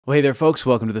Well, hey there, folks.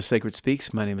 Welcome to The Sacred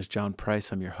Speaks. My name is John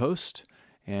Price. I'm your host.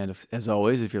 And as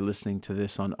always, if you're listening to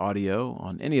this on audio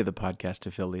on any of the podcast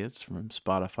affiliates, from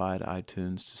Spotify to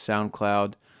iTunes to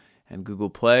SoundCloud and Google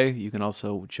Play, you can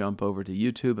also jump over to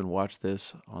YouTube and watch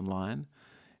this online.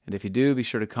 And if you do, be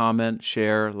sure to comment,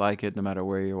 share, like it, no matter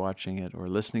where you're watching it or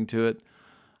listening to it.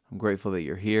 I'm grateful that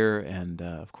you're here. And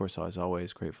of course, as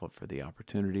always, grateful for the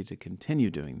opportunity to continue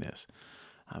doing this.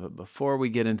 But before we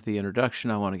get into the introduction,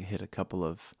 I want to hit a couple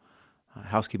of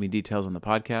housekeeping details on the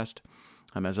podcast.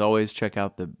 As always, check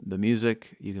out the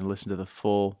music. You can listen to the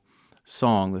full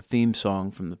song, the theme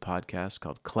song from the podcast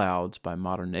called Clouds by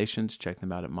Modern Nations. Check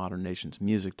them out at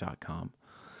modernnationsmusic.com.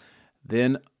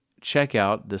 Then check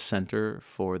out the Center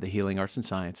for the Healing Arts and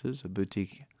Sciences, a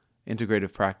boutique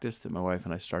integrative practice that my wife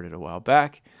and I started a while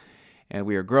back. And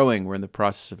we are growing. We're in the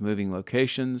process of moving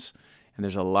locations, and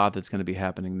there's a lot that's going to be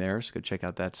happening there, so go check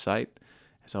out that site.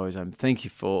 As always, I'm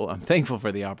thankful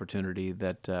for the opportunity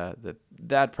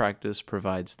that practice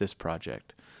provides this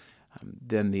project.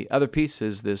 Then the other piece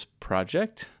is this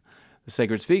project, The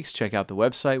Sacred Speaks. Check out the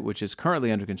website, which is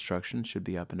currently under construction. Should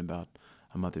be up in about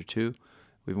a month or two.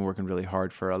 We've been working really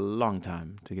hard for a long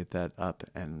time to get that up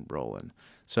and rolling.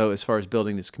 So as far as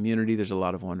building this community, there's a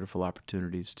lot of wonderful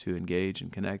opportunities to engage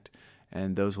and connect,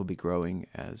 and those will be growing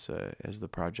as the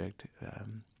project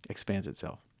expands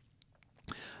itself.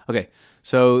 Okay,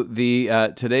 so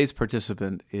the today's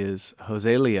participant is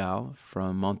José Leal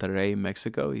from Monterrey,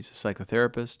 Mexico. He's a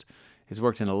psychotherapist. He's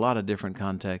worked in a lot of different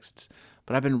contexts,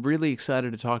 but I've been really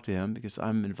excited to talk to him because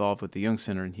I'm involved with the Jung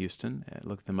Center in Houston.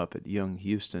 Look them up at Jung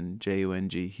Houston,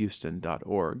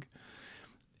 JUNG-Houston.org.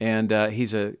 And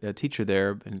he's a teacher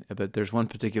there, but there's one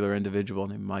particular individual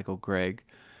named Michael Gregg.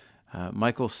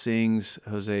 Michael sings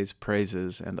José's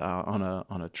praises, and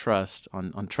on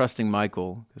trusting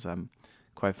Michael, because I'm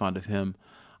quite fond of him,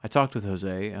 I talked with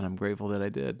José, and I'm grateful that I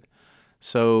did.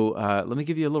 So let me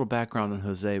give you a little background on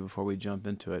José before we jump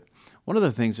into it. One of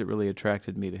the things that really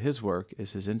attracted me to his work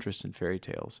is his interest in fairy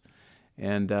tales,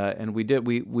 and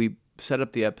we set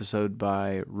up the episode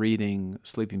by reading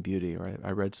Sleeping Beauty. Or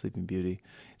I read Sleeping Beauty.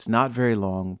 It's not very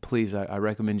long. Please, I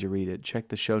recommend you read it. Check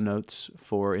the show notes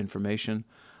for information.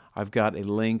 I've got a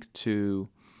link to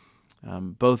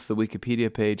both the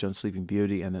Wikipedia page on Sleeping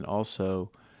Beauty and then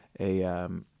also a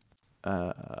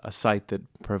site that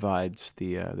provides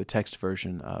the text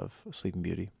version of Sleeping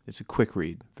Beauty. It's a quick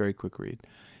read, very quick read,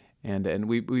 and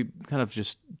we kind of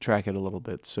just track it a little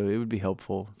bit. So it would be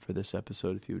helpful for this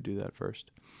episode if you would do that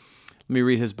first. Let me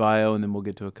read his bio, and then we'll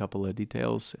get to a couple of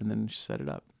details, and then set it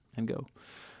up and go.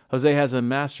 José has a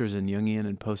master's in Jungian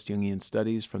and post-Jungian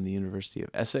studies from the University of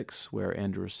Essex, where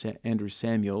Andew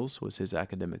Samuels was his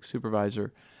academic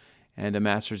supervisor, and a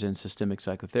master's in systemic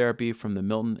psychotherapy from the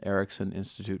Milton Erickson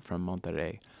Institute from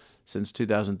Monterrey. Since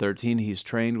 2013, he's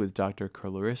trained with Dr.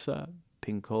 Clarissa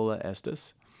Pinkola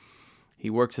Estés. He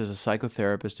works as a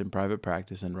psychotherapist in private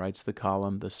practice and writes the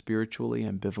column The Spiritually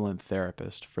Ambivalent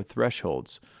Therapist for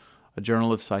Thresholds, a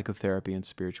journal of psychotherapy and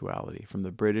spirituality from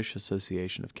the British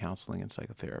Association of Counseling and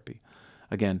Psychotherapy.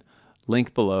 Again,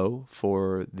 link below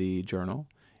for the journal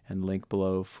and link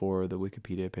below for the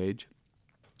Wikipedia page.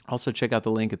 Also, check out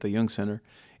the link at the Jung Center.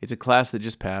 It's a class that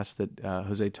just passed that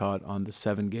José taught on the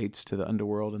 7 gates to the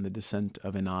underworld and the descent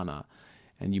of Inanna.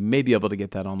 And you may be able to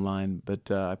get that online, but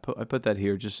I put that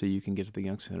here just so you can get to the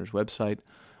Jung Center's website,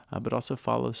 but also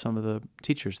follow some of the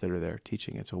teachers that are there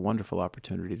teaching. It's a wonderful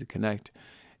opportunity to connect,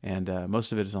 and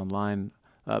most of it is online.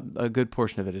 A good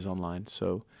portion of it is online,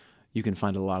 so you can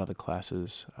find a lot of the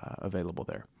classes available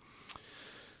there.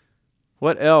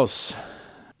 What else?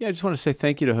 Yeah, I just want to say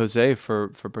thank you to José for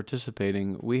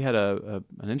participating. We had an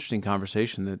interesting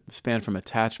conversation that spanned from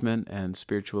attachment and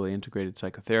spiritually integrated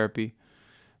psychotherapy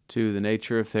to the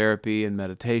nature of therapy and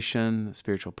meditation,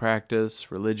 spiritual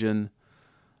practice, religion,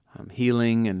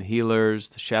 healing and healers,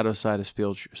 the shadow side of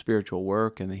spiritual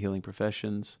work and the healing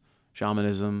professions,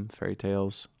 shamanism, fairy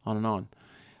tales, on and on.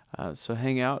 So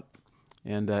hang out,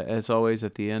 and as always,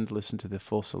 at the end, listen to the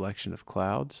full selection of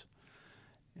Clouds.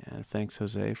 And thanks,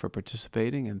 José, for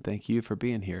participating, and thank you for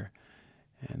being here.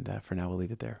 And for now, we'll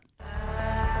leave it there.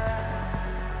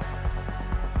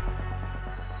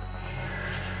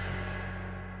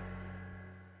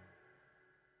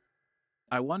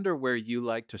 I wonder where you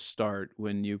like to start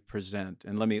when you present.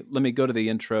 And let me go to the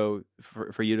intro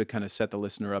for you to kind of set the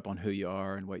listener up on who you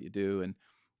are and what you do. And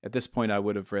at this point, I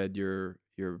would have read your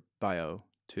bio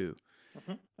too.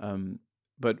 Mm-hmm.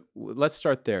 But let's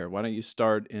start there. Why don't you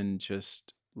start in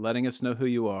just letting us know who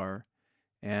you are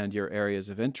and your areas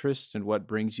of interest and what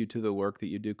brings you to the work that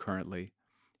you do currently.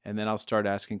 And then I'll start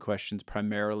asking questions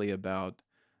primarily about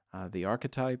the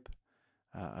archetype,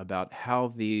 about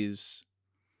how these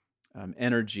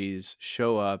energies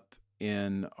show up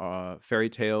in fairy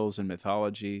tales and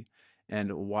mythology,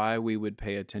 and why we would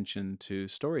pay attention to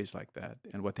stories like that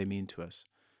and what they mean to us.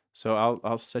 So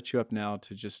I'll set you up now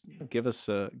to just give us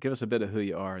a bit of who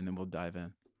you are, and then we'll dive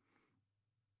in.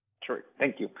 Sure.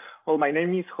 Thank you. Well, my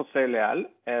name is José Leal.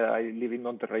 I live in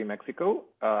Monterrey, Mexico.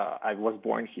 I was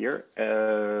born here.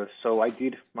 So I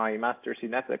did my master's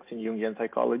in ethics in Jungian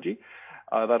psychology.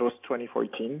 That was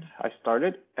 2014. I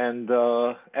started, and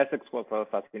ethics was a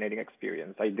fascinating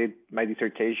experience. I did my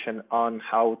dissertation on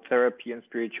how therapy and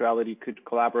spirituality could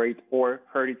collaborate or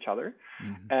hurt each other.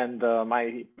 And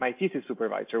my thesis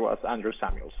supervisor was Andew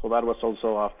Samuels. So that was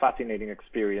also a fascinating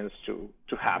experience to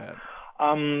have.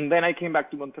 Then I came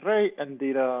back to Monterrey and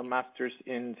did a master's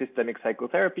in systemic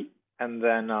psychotherapy. And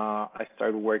then I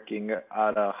started working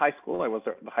at a high school. I was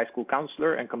the high school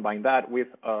counselor and combined that with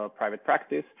private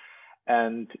practice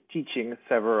and teaching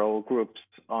several groups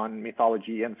on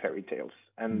mythology and fairy tales.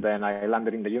 And then I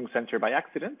landed in the Jung Center by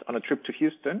accident on a trip to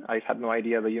Houston. I had no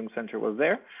idea the Jung Center was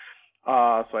there.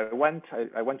 So I went to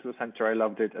the center. I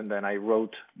loved it. And then I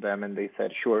wrote them and they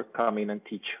said, sure, come in and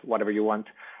teach whatever you want.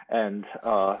 And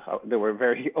they were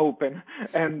very open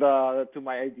and to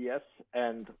my ideas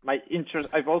and my interest.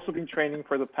 I've also been training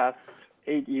for the past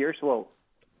 8 years. Well,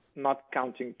 not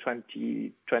counting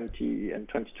 2020 and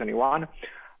 2021.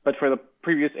 But for the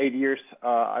previous 8 years,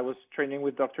 I was training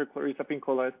with Dr. Clarissa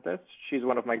Pinkola Estés. She's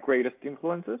one of my greatest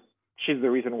influences. She's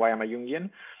the reason why I'm a Jungian.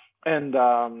 And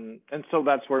so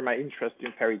that's where my interest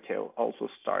in fairy tale also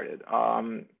started.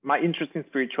 My interest in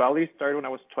spirituality started when I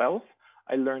was 12.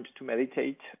 I learned to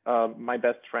meditate. My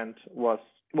best friend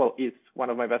is one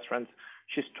of my best friends.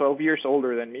 She's 12 years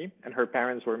older than me, and her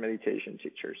parents were meditation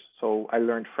teachers. So I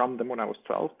learned from them when I was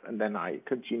 12, and then I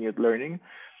continued learning.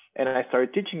 And I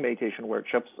started teaching meditation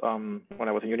workshops when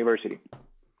I was in university.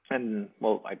 And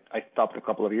well, I stopped a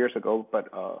couple of years ago, but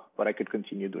I could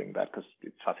continue doing that because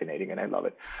it's fascinating and I love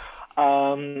it.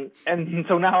 And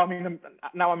so now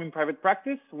I'm in private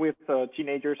practice with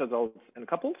teenagers, adults, and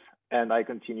couples, and I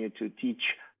continue to teach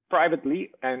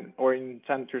privately or in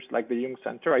centers like the Jung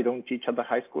Center. I don't teach at the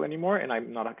high school anymore, and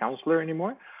I'm not a counselor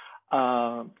anymore.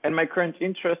 And my current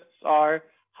interests are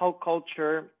how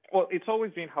culture. Well, it's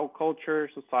always been how culture,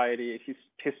 society,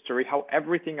 history, how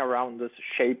everything around us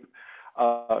shape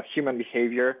human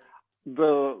behavior,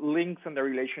 the links and the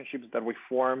relationships that we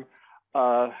form,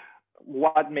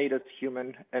 what made us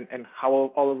human, and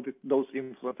how all of those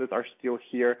influences are still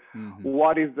here.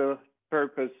 What is the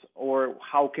purpose, or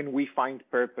how can we find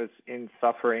purpose in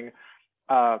suffering,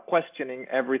 questioning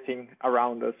everything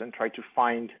around us and try to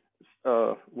find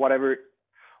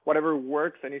whatever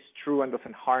works and is true and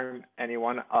doesn't harm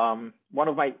anyone.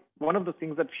 One of the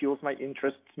things that fuels my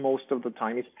interests most of the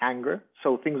time is anger.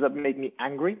 So things that make me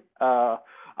angry,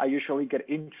 I usually get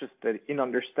interested in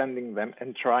understanding them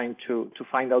and trying to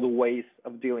find out ways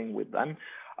of dealing with them.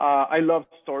 I love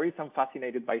stories. I'm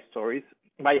fascinated by stories.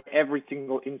 By every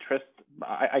single interest,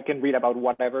 I can read about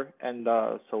whatever. And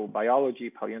so biology,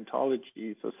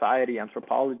 paleontology, society,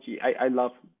 anthropology, I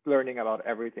love learning about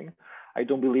everything. I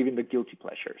don't believe in the guilty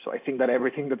pleasure. So I think that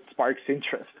everything that sparks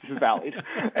interest is valid.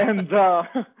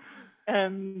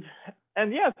 and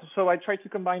yeah, so I try to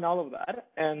combine all of that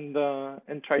and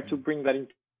try to bring that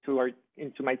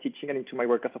into my teaching and into my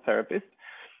work as a therapist,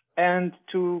 and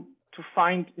to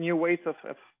find new ways of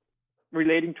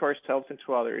relating to ourselves and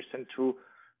to others, and to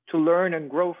learn and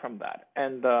grow from that,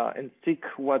 and seek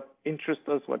what interests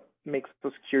us, what makes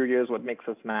us curious, what makes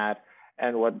us mad,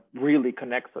 and what really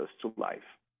connects us to life.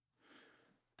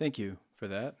 Thank you for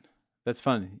that. That's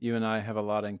fun. You and I have a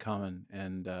lot in common,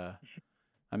 and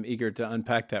I'm eager to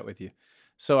unpack that with you.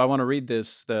 So I want to read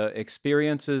this: the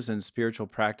experiences and spiritual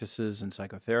practices in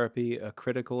psychotherapy, a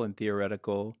critical,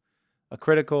 theoretical,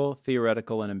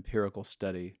 and empirical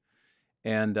study.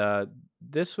 And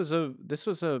this was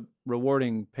a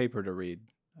rewarding paper to read,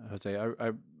 Jose.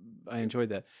 I enjoyed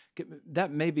that.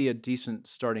 That may be a decent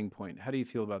starting point. How do you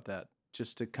feel about that?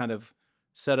 Just to kind of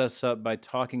set us up by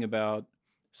talking about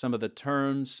some of the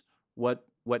terms, what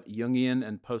Jungian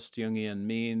and post-Jungian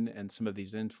mean, and some of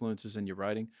these influences in your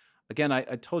writing. Again, I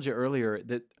told you earlier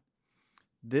that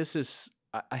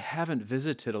I haven't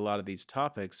visited a lot of these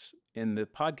topics in the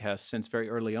podcast since very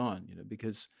early on,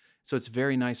 so it's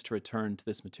very nice to return to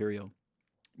this material.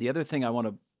 The other thing I want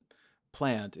to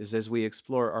plant is, as we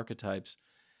explore archetypes,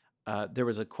 there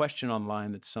was a question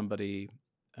online that somebody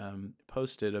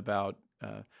posted about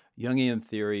Jungian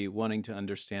theory, wanting to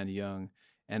understand Jung,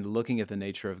 and looking at the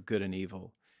nature of good and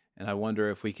evil. And I wonder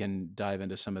if we can dive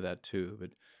into some of that too. But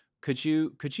Could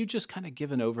you just kind of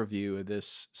give an overview of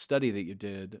this study that you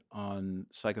did on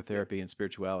psychotherapy and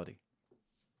spirituality?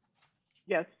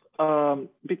 Yes.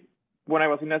 When I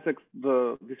was in Essex,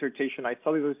 the dissertation, I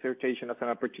saw the dissertation as an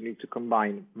opportunity to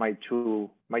combine my two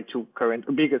current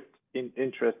biggest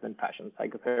interest and passions,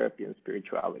 psychotherapy and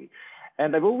spirituality.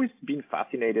 And I've always been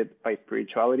fascinated by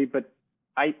spirituality, but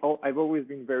I've always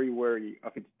been very wary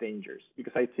of its dangers,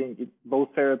 because I think both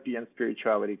therapy and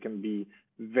spirituality can be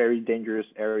very dangerous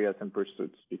areas and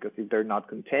pursuits, because if they're not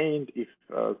contained, if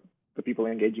the people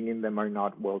engaging in them are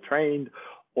not well trained,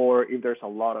 or if there's a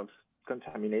lot of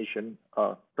contamination,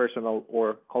 personal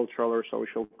or cultural or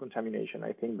social contamination,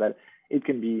 I think that it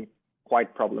can be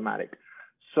quite problematic.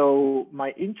 So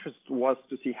my interest was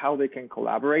to see how they can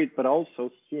collaborate, but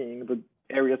also seeing the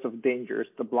areas of dangers,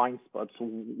 the blind spots,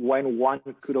 when one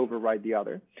could override the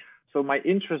other. So my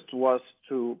interest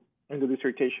in the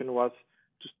dissertation was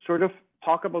to sort of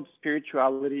talk about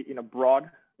spirituality in a broad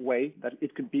way, that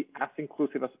it could be as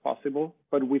inclusive as possible,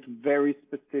 but with very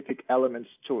specific elements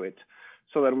to it,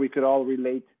 so that we could all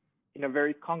relate in a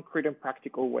very concrete and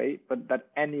practical way, but that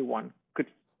anyone could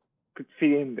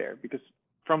fit in there. Because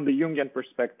from the Jungian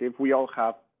perspective, we all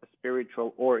have a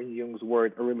spiritual, or in Jung's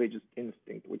word, a religious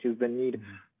instinct, which is the need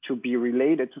to be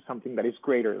related to something that is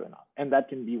greater than us. And that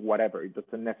can be whatever. It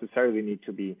doesn't necessarily need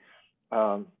to be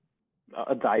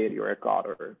a deity or a god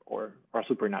or a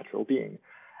supernatural being.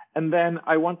 And then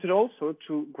I wanted also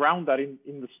to ground that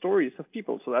in the stories of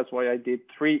people. So that's why I did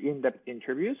 3 in-depth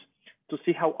interviews, to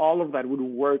see how all of that would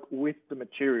work with the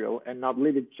material, and not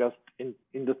leave it just in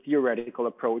the theoretical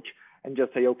approach and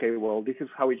just say, okay, well, this is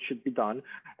how it should be done,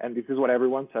 and this is what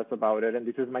everyone says about it, and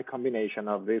this is my combination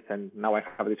of this, and now I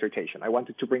have a dissertation. I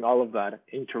wanted to bring all of that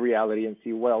into reality and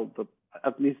see, well,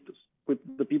 at least with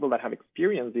the people that have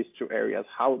experienced these 2 areas,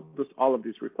 how does all of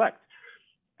this reflect?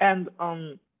 And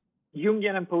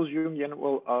Jungian and post-Jungian,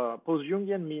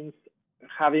 post-Jungian means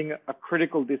having a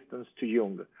critical distance to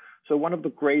Jung. So one of the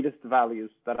greatest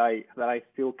values that I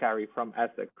still carry from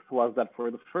Essex was that for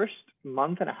the first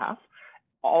month and a half,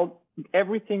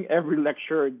 everything every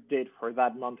lecturer did for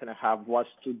that month and a half was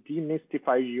to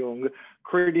demystify Jung,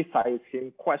 criticize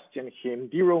him, question him,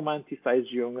 de-romanticize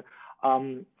Jung.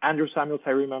 Andew Samuels,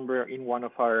 I remember in one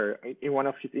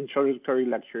of his introductory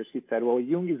lectures, he said, well,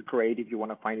 Jung is great if you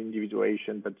want to find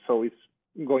individuation, but so is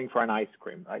going for an ice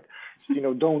cream, right?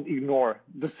 Don't ignore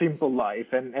the simple life,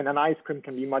 and an ice cream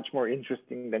can be much more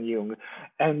interesting than Jung.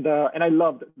 And I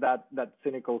loved that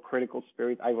cynical, critical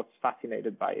spirit. I was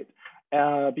fascinated by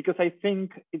it, because I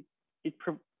think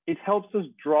it helps us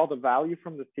draw the value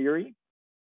from the theory,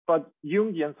 but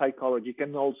Jungian psychology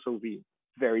can also be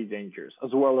very dangerous,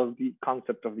 as well as the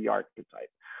concept of the archetype,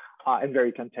 and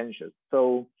very contentious.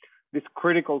 So this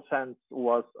critical sense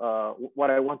was what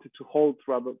I wanted to hold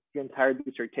throughout the entire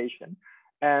dissertation,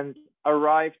 and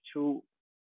arrive to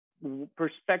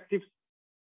perspectives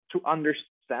to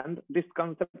understand this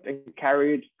concept and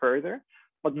carry it further,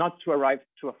 but not to arrive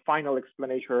to a final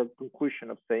explanation or conclusion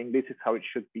of saying this is how it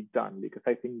should be done, because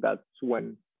I think that's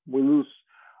when we lose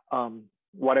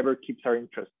whatever keeps our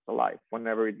interests alive,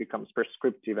 whenever it becomes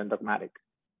prescriptive and dogmatic.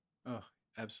 Oh,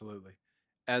 absolutely.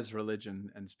 As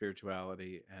religion and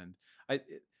spirituality, and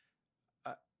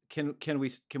can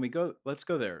we go? Let's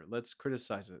go there. Let's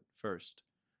criticize it first.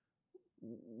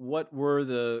 What were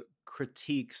the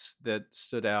critiques that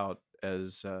stood out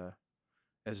as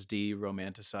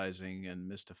de-romanticizing and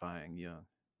mystifying Jung?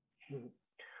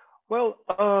 Well,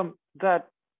 that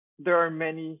there are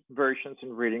many versions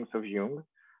and readings of Jung,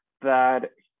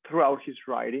 that throughout his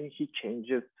writing he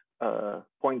changes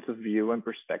points of view and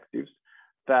perspectives,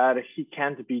 that he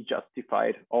can't be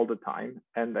justified all the time,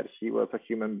 and that he was a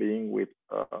human being with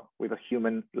a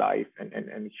human life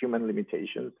and human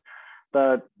limitations.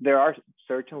 But there are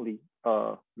certainly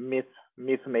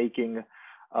myth-making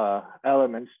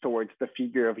elements towards the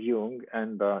figure of Jung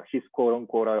and his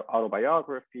quote-unquote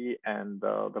autobiography, and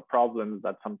the problems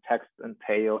that some texts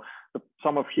entail,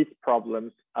 some of his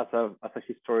problems as a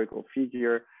historical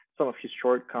figure, some of his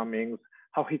shortcomings,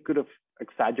 how he could have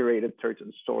exaggerated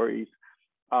certain stories,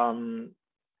 the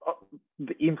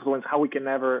influence, how we can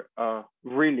never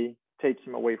really take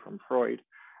him away from Freud,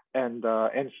 and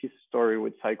his story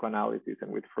with psychoanalysis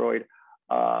and with Freud,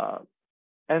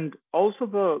 and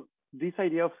also this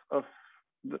idea of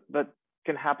that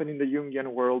can happen in the Jungian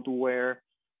world, where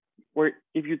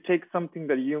if you take something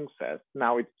that Jung says,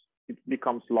 now it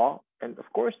becomes law, and of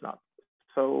course not.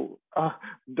 So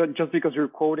just because you're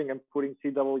quoting and putting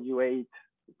CW8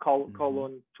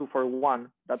 colon 241,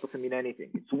 that doesn't mean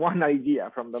anything. It's one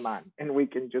idea from the man, and we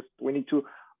need to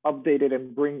update it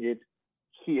and bring it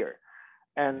here.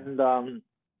 And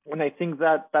And I think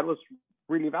that that was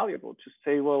really valuable to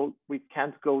say, well, we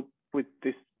can't go with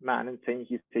this man and saying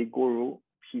he's a guru.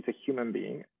 He's a human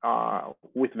being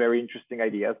with very interesting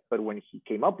ideas. But when he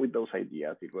came up with those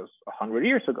ideas, it was 100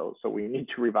 years ago. So we need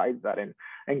to revise that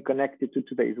and connect it to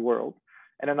today's world.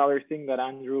 And another thing that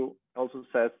Andrew also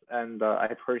says, and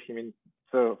I've heard him in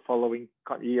the following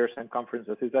years and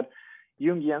conferences, is that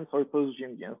Jungians or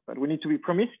post-Jungians, that we need to be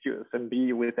promiscuous and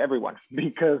be with everyone,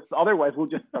 because otherwise we'll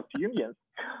just talk to Jungians.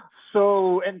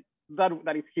 So, and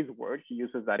that is his word. He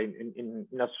uses that in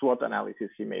a SWOT analysis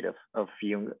he made of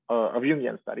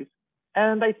Jungian studies.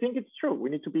 And I think it's true. We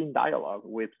need to be in dialogue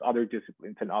with other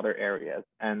disciplines and other areas.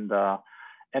 And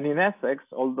in Essex,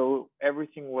 although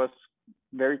everything was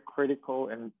very critical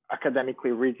and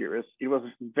academically rigorous, it was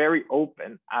very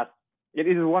open. As it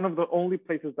is one of the only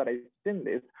places that I've seen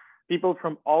this. People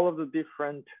from all of the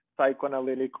different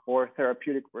psychoanalytic or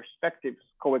therapeutic perspectives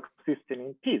coexisting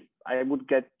in peace. I would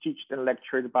get taught and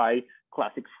lectured by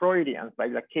classic Freudians, by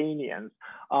Lacanians,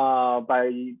 by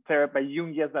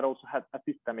Jungians that also had a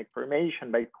systemic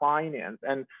formation, by Kleinians.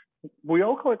 And we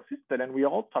all coexisted and we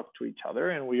all talked to each other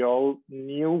and we all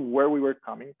knew where we were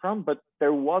coming from, but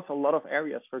there was a lot of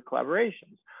areas for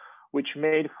collaborations, which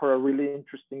made for a really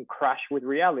interesting crash with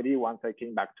reality once I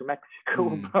came back to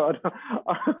Mexico.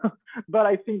 But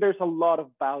I think there's a lot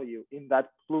of value in that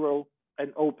plural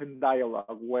and open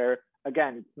dialogue where,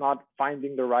 again, it's not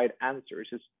finding the right answers,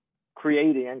 it's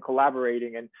creating and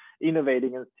collaborating and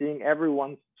innovating and seeing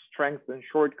everyone's strengths and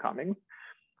shortcomings.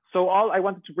 So I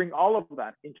wanted to bring all of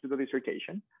that into the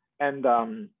dissertation and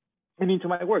into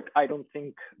my work. I don't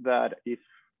think that if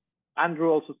Andrew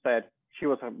also said he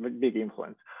was a big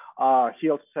influence. He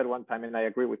also said one time, and I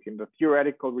agree with him, the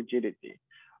theoretical rigidity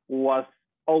was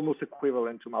almost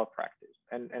equivalent to malpractice.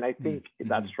 And I think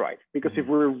that's right. Because if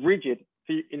we're rigid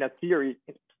in a theory,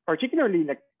 particularly in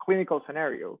a clinical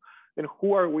scenario, then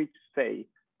who are we to say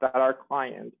that our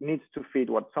client needs to fit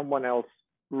what someone else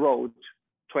wrote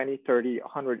 20, 30,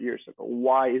 100 years ago?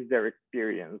 Why is their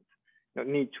experience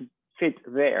need to fit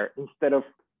there instead of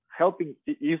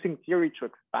using theory to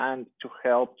expand, to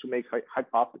help, to make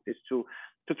hypotheses, to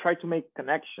try to make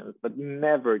connections, but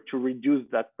never to reduce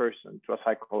that person to a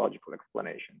psychological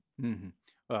explanation. Mm-hmm.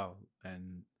 Well,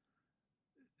 and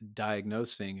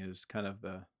diagnosing is kind of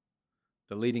the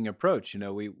leading approach.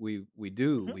 We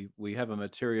have a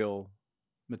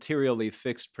materially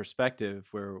fixed perspective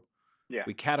where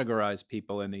we categorize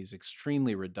people in these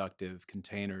extremely reductive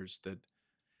containers that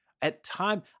at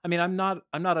time, I mean, I'm not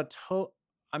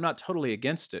totally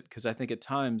against it, because I think at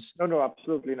times, no,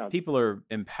 absolutely not. People are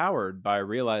empowered by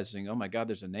realizing, oh my God,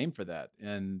 there's a name for that,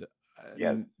 and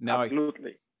now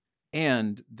absolutely.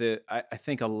 I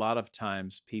think a lot of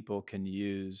times people can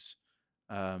use,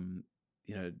 the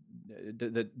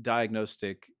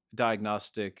diagnostic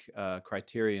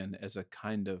criterion as a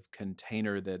kind of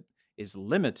container that is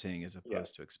limiting as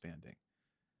opposed to expanding.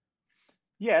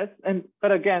 Yes,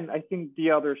 but again, I think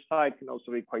the other side can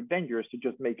also be quite dangerous, to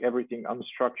just make everything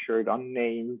unstructured,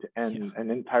 unnamed, and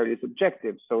entirely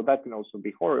subjective. So that can also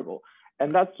be horrible.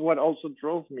 And that's what also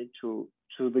drove me to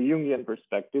the Jungian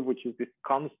perspective, which is this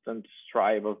constant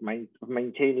strive of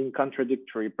maintaining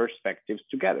contradictory perspectives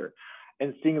together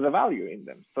and seeing the value in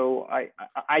them. So I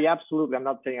absolutely, I'm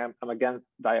not saying I'm against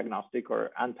diagnostic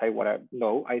or anti-whatever.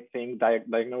 No, I think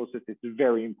diagnosis is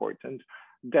very important.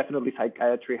 Definitely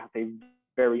psychiatry has a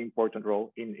very important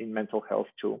role in mental health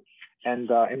too. And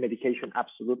medication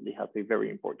absolutely has a very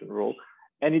important role.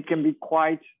 And it can be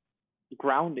quite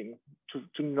grounding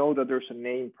to know that there's a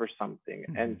name for something,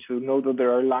 and to know that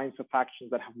there are lines of actions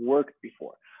that have worked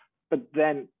before. But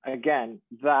then again,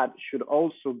 that should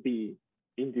also be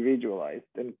individualized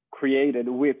and created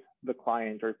with the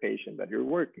client or patient that you're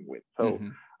working with. So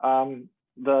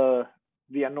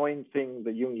the annoying thing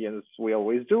the Jungians we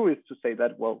always do is to say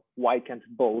that, well, why can't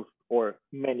both or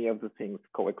many of the things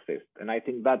coexist? And I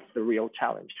think that's the real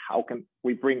challenge. How can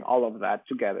we bring all of that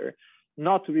together,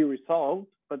 not to be resolved,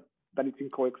 but that it can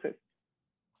coexist?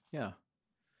 Yeah.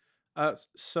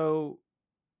 So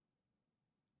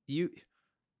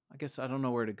I guess I don't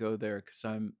know where to go there, because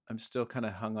I'm still kind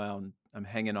of I'm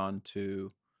hanging on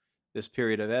to this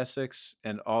period of Essex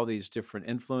and all these different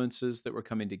influences that were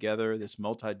coming together, this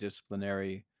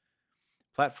multidisciplinary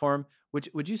platform.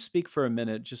 Would you speak for a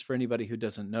minute, just for anybody who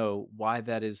doesn't know, why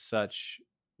that is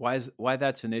why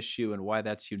that's an issue and why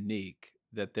that's unique,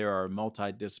 that there are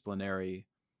multidisciplinary,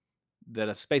 that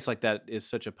a space like that is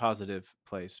such a positive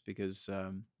place? Because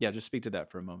just speak to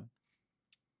that for a moment.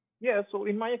 Yeah, so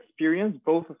in my experience,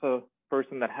 both as a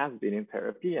person that has been in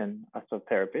therapy and as a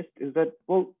therapist, is that,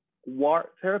 well,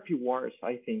 therapy wars,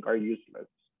 I think, are useless.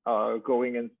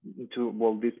 going into,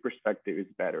 well, this perspective is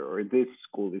better, or this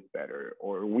school is better,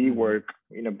 or we work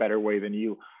in a better way than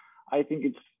you. I think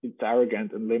it's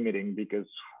arrogant and limiting, because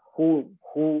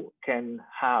who can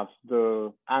have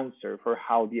the answer for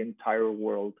how the entire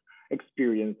world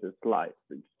experiences life?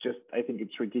 It's just, I think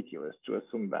it's ridiculous to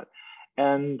assume that.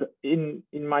 And in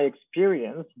my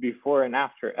experience before and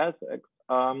after Essex,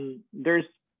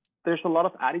 there's a lot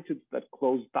of attitudes that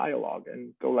close dialogue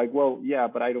and go like, well, yeah,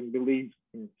 but I don't believe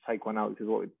in psychoanalysis.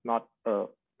 Well, it's not a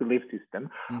belief system.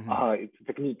 It's a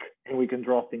technique, and we can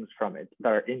draw things from it that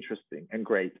are interesting and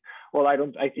great. Well, I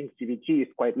think CBT is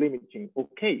quite limiting.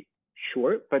 Okay,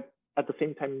 sure, but at the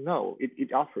same time, no,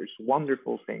 it offers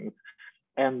wonderful things,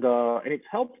 and it's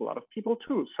helped a lot of people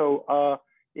too. So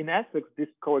in Essex, this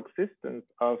coexistence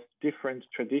of different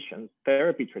traditions,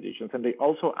 therapy traditions, and they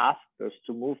also asked us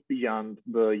to move beyond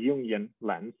the Jungian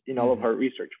lens in all of our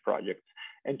research projects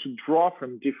and to draw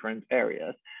from different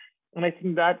areas. And I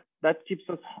think that keeps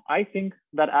us, I think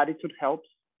that attitude helps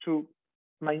to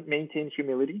maintain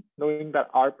humility, knowing that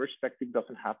our perspective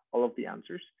doesn't have all of the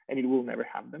answers and it will never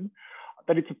have them,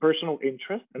 that it's a personal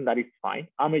interest, and that is fine.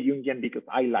 I'm a Jungian because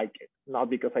I like it, not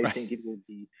because I think it will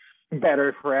be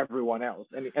better for everyone else,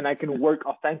 and I can work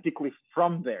authentically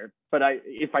from there. But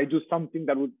if I do something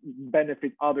that would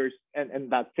benefit others, and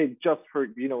that's it, just for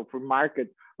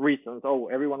market reasons, oh,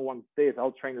 everyone wants this,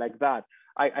 I'll train like that,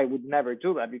 I would never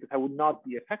do that, because I would not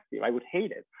be effective. I would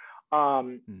hate it.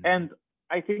 And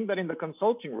I think that in the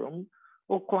consulting room,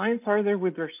 well, clients are there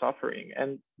with their suffering,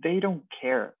 and they don't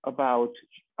care about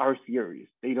our theories.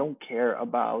 They don't care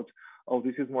about, oh,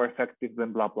 this is more effective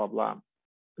than blah blah blah.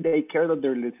 They care that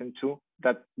they're listened to,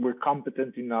 that we're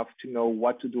competent enough to know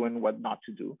what to do and what not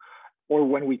to do, or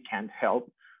when we can't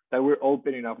help, that we're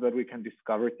open enough that we can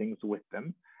discover things with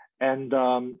them, and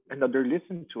that they're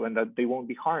listened to, and that they won't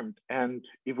be harmed. And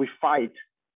if we fight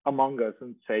among us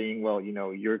and saying, well,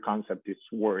 your concept is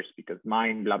worse because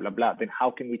mine, blah, blah, blah, then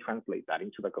how can we translate that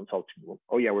into the consulting room?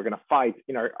 Oh, yeah, we're going to fight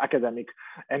in our academic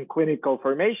and clinical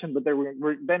formation, but then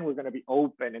we're going to be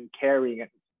open and caring, and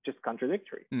just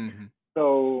contradictory.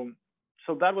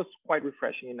 So that was quite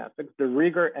refreshing in Essex, the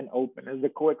rigor and openness, the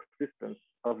coexistence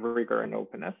of rigor and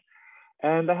openness.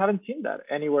 And I haven't seen that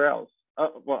anywhere else.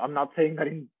 Well, I'm not saying that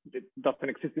it doesn't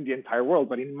exist in the entire world,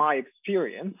 but in my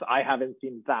experience, I haven't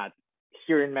seen that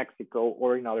here in Mexico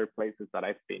or in other places that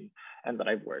I've been and that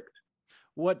I've worked.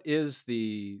 What is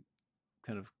the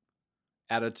kind of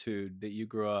attitude that you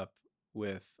grew up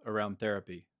with around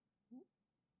therapy?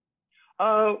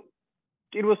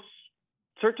 It was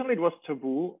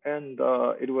taboo, and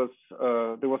there was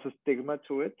a stigma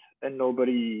to it, and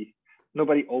nobody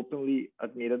openly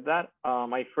admitted that.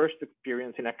 My first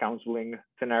experience in a counseling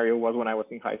scenario was when I was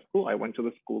in high school. I went to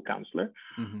the school counselor.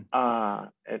 I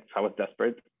was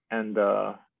desperate, and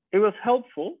it was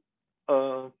helpful,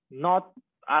 not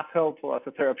as helpful as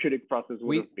a therapeutic process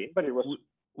would have been, but it was.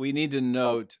 We need to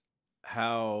note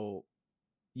how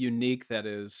unique that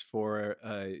is for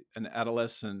an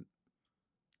adolescent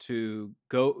to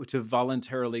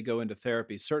voluntarily go into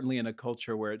therapy, certainly in a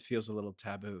culture where it feels a little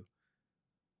taboo.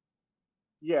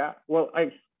 Yeah, well,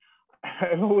 I've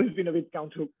always been a bit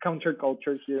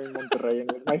counterculture here in Monterrey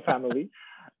and with my family.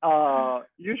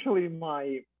 Usually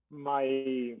my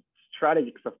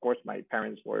strategies, of course, my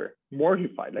parents were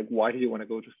mortified. Like, why do you want to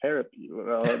go to therapy?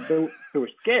 They were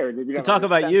scared. They to talk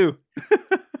about you.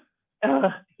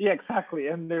 Yeah, exactly.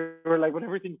 And they were like, well,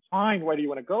 everything's fine. Why do you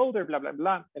want to go there? Blah, blah,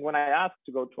 blah. And when I asked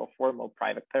to go to a formal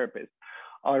private therapist,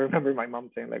 I remember my mom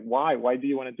saying, like, why? Why do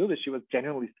you want to do this? She was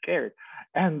genuinely scared.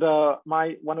 And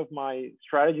one of my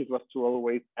strategies was to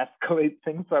always escalate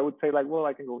things. So I would say, like, well,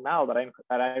 I can go now that I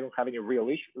don't have any real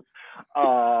issues.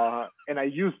 And I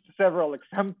used several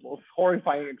examples,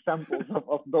 horrifying examples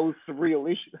of those real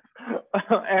issues.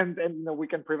 and we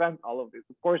can prevent all of this.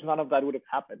 Of course, none of that would have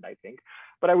happened, I think.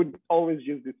 But I would always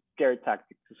use this scare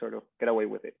tactic to sort of get away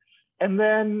with it. And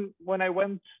then when I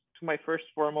went to my first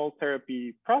formal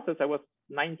therapy process, I was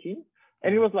 19,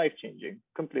 and it was life-changing,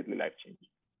 completely life-changing.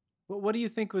 Well, what do you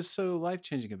think was so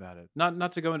life-changing about it?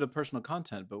 Not to go into personal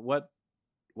content, but what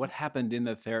happened in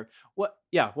the therapy? What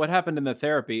happened in the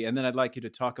therapy? And then I'd like you to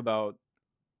talk about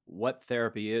what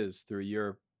therapy is through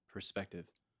your perspective.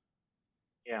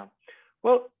 Yeah.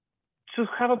 Well, to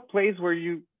have a place where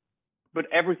but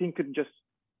everything could just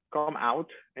come out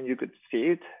and you could see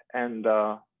it, and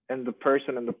the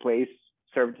person and the place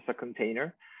served as a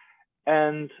container.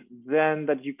 And then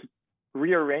that you could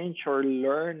rearrange or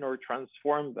learn or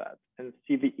transform that and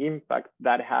see the impact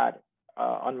that had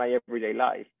on my everyday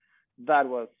life. That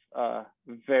was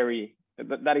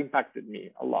that impacted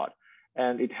me a lot.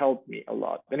 and it helped me a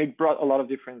lot. And it brought a lot of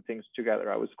different things together.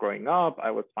 I was growing up,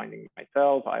 I was finding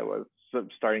myself, I was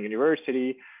starting university.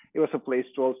 It was a place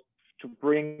to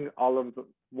bring all of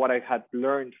what I had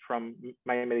learned from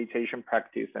my meditation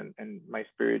practice and my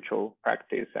spiritual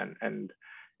practice, and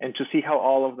to see how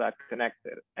all of that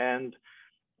connected. And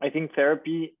I think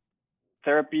therapy,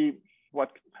 what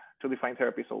to define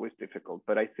therapy is always difficult,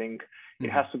 but I think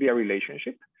it has to be a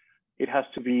relationship. It has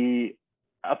to be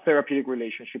a therapeutic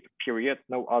relationship, period.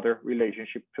 No other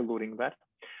relationship polluting that.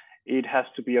 It has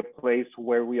to be a place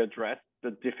where we address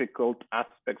the difficult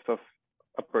aspects of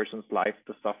a person's life,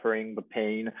 the suffering, the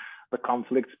pain, the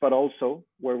conflicts, but also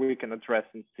where we can address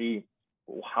and see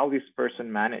how this person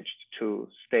managed to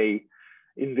stay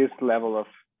in this level of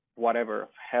whatever,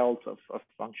 of health, of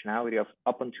functionality, of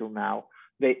up until now.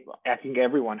 I think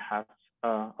everyone has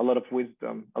a lot of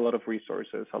wisdom, a lot of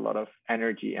resources, a lot of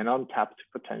energy and untapped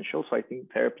potential. So I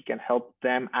think therapy can help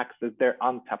them access their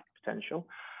untapped potential.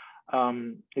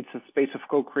 It's a space of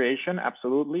co-creation,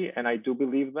 absolutely, and I do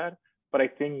believe that. But I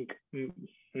think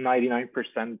 99%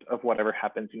 of whatever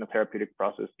happens in a therapeutic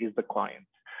process is the client.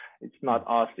 It's not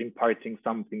us imparting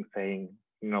something saying,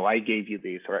 I gave you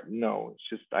this, or no, it's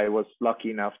just I was lucky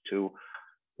enough to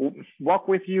walk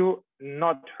with you,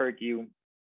 not hurt you,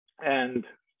 and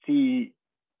see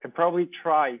and probably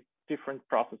try different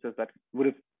processes that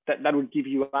would give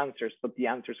you answers, but the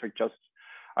answers are just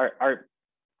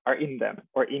are in them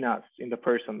or in us, in the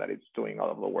person that is doing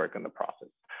all of the work in the process.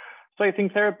 So I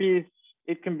think therapy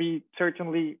it can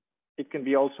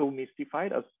be also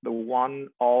mystified as the one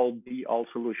all be all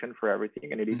solution for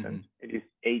everything, and it isn't. It is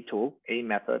a tool, a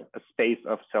method, a space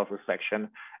of self-reflection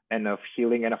and of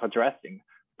healing and of addressing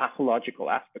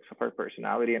pathological aspects of our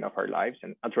personality and of our lives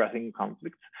and addressing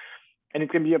conflicts. And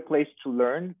it can be a place to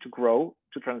learn, to grow,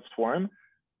 to transform,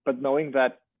 but knowing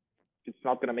that it's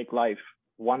not going to make life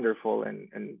wonderful and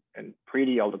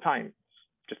pretty all the time.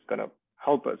 It's just going to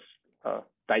help us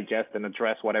digest and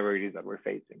address whatever it is that we're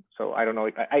facing. So I don't know,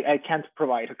 I can't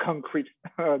provide a concrete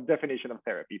definition of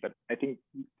therapy, but I think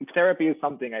if therapy is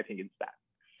something, I think it's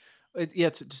that. Yeah,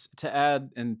 to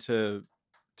add and to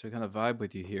kind of vibe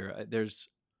with you here,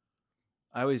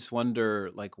 I always wonder,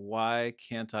 like, why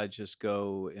can't I just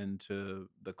go into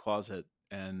the closet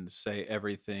and say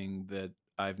everything that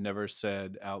I've never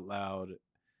said out loud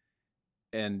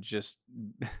and just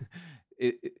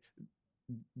it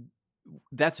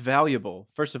that's valuable.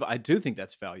 First of all, I do think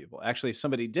that's valuable. Actually,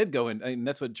 somebody did go in, and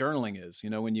that's what journaling is.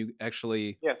 When you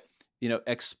actually, Yes.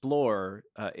 Explore.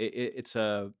 It's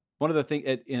one of the things.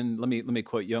 Let me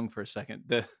quote Jung for a second.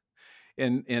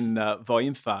 In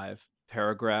volume 5,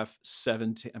 paragraph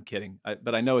 17. I'm kidding,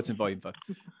 but I know it's in volume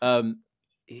 5.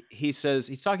 He says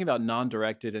he's talking about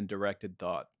non-directed and directed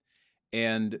thought,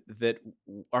 and that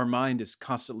our mind is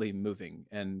constantly moving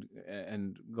and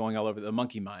going all over, the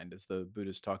monkey mind, as the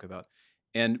Buddhists talk about.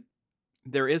 And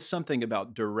there is something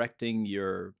about directing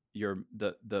the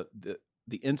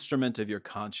instrument of your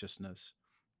consciousness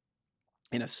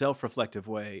in a self-reflective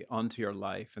way onto your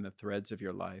life and the threads of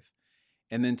your life,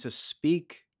 and then to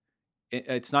speak.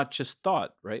 It's not just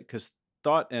thought, right? Because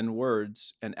thought and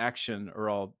words and action are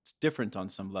all different on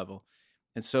some level.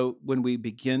 And so when we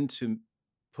begin to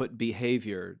put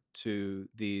behavior to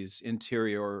these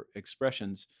interior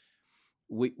expressions,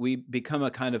 we become a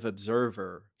kind of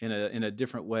observer in a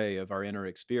different way of our inner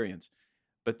experience.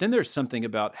 But then there's something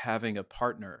about having a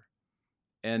partner.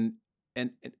 And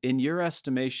in your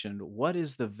estimation, what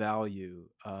is the value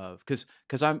of,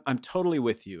 because I'm totally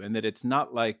with you, and that it's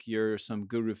not like you're some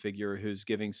guru figure who's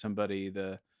giving somebody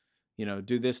the,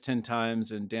 do this 10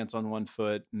 times and dance on one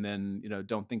foot and then,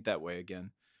 don't think that way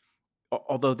again.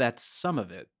 Although that's some of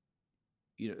it.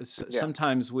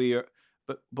 Sometimes we are,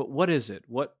 but what is it?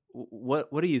 What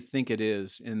do you think it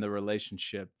is in the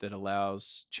relationship that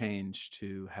allows change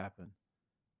to happen?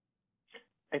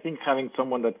 I think having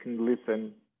someone that can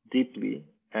listen deeply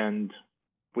and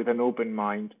with an open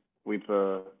mind, with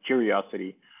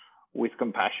curiosity, with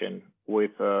compassion,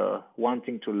 with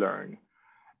wanting to learn,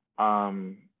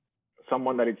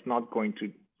 someone that's not going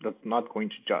to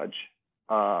judge,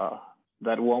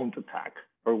 that won't attack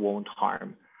or won't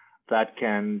harm, that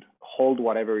can hold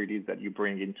whatever it is that you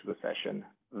bring into the session,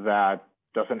 that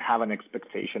doesn't have an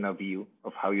expectation of you,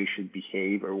 of how you should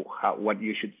behave or what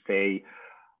you should say.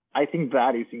 I think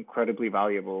that is incredibly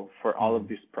valuable for all of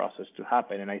this process to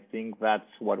happen. And I think that's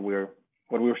what we're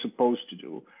supposed to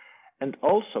do. And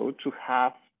also to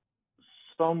have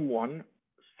someone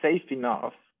safe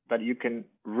enough that you can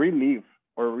relive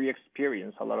or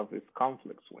re-experience a lot of these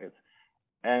conflicts with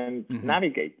and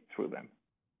navigate through them.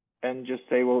 And just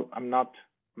say, well, I'm not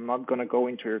I'm not going to go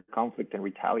into your conflict and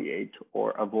retaliate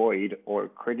or avoid or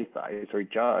criticize or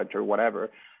judge or whatever.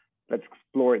 Let's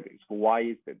explore this. Why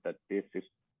is it that this is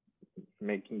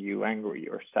making you angry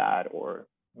or sad? Or,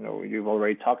 you've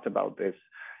already talked about this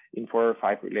in 4 or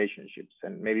 5 relationships,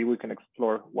 and maybe we can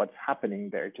explore what's happening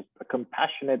there. Just a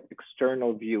compassionate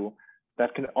external view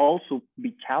that can also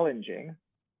be challenging,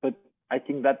 but I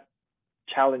think that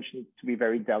challenge needs to be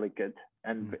very delicate,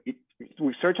 and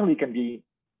we certainly can be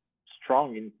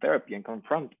strong in therapy and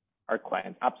confront our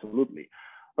clients, absolutely,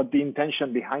 but the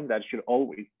intention behind that should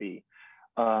always be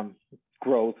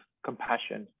growth,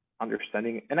 compassion,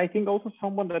 understanding, and I think also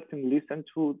someone that can listen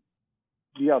to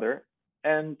the other.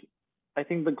 And I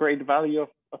think the great value of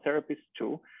a therapist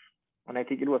too, and I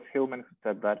think it was Hillman who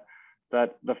said that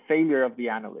the failure of the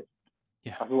analyst,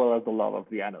 as well as the love of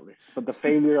the analyst, but the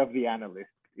failure of the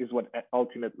analyst is what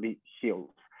ultimately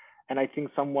heals. And I think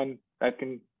someone that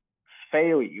can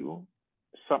fail you,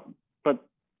 but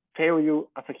fail you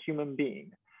as a human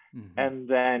being, and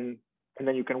then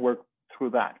you can work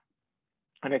through that.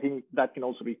 And I think that can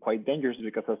also be quite dangerous,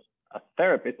 because as a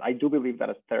therapist, I do believe that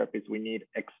as therapists, we need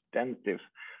extensive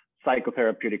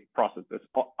psychotherapeutic processes,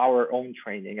 our own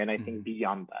training, and I think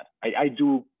beyond that, I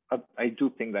do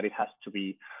think that it has to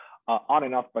be on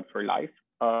and off, but for life,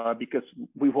 because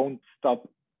we won't stop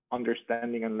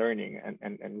understanding and learning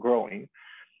and growing.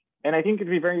 And I think it'd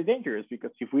be very dangerous,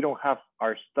 because if we don't have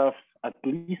our stuff at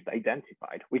least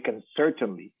identified, we can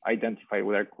certainly identify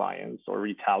with our clients or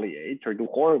retaliate or do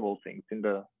horrible things in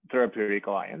the therapeutic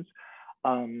alliance.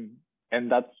 And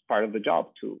that's part of the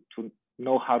job, to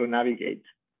know how to navigate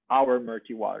our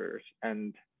murky waters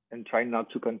and try not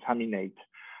to contaminate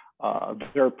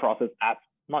their process as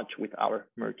much with our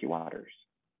murky waters.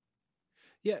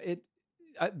 Yeah,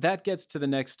 that gets to the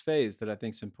next phase that I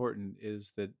think is important,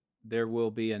 is that there will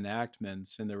be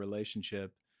enactments in the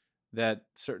relationship that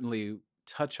certainly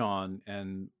touch on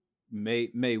and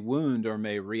may wound or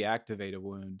may reactivate a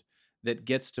wound that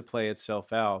gets to play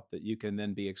itself out, that you can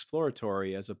then be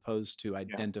exploratory as opposed to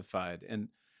identified. And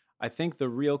I think the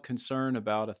real concern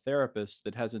about a therapist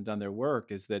that hasn't done their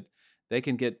work is that they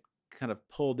can get kind of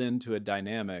pulled into a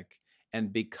dynamic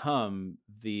and become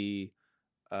the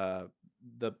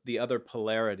other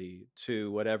polarity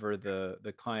to whatever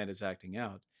the client is acting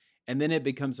out. And then it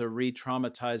becomes a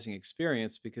re-traumatizing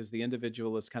experience, because the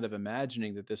individual is kind of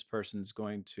imagining that this person's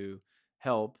going to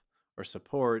help or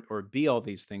support or be all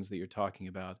these things that you're talking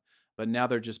about, but now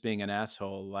they're just being an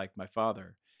asshole like my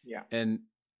father. Yeah. And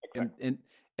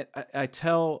I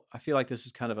feel like this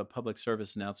is kind of a public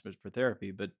service announcement for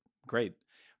therapy, but great.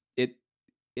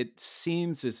 It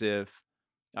seems as if,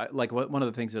 one of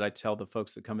the things that I tell the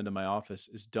folks that come into my office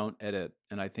is don't edit.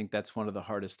 And I think that's one of the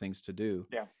hardest things to do,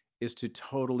 is to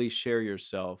totally share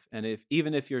yourself. And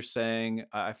even if you're saying,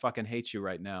 I fucking hate you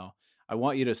right now, I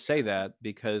want you to say that,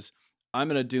 because I'm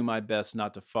going to do my best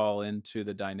not to fall into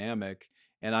the dynamic.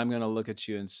 And I'm going to look at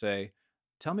you and say,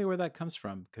 tell me where that comes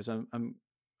from, because I'm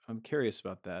curious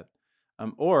about that.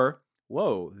 Or,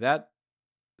 whoa, that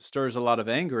stirs a lot of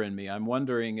anger in me. I'm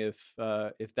wondering if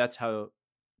that's how,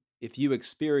 if you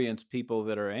experience people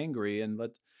that are angry, and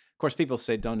of course, people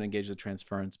say don't engage the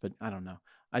transference, but I don't know.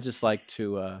 I just like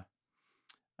to,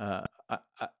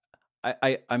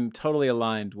 I'm totally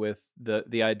aligned with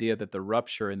the idea that the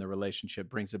rupture in the relationship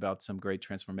brings about some great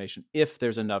transformation if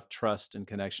there's enough trust and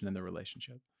connection in the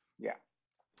relationship. Yeah,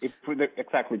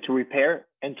 exactly, to repair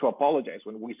and to apologize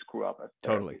when we screw up as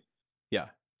therapists. Totally. Yeah,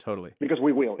 totally. Because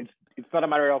we will. It's not a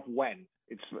matter of when.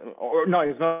 It's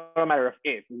not a matter of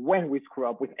if. When we screw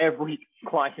up with every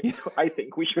client, I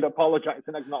think we should apologize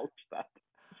and acknowledge that.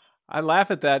 I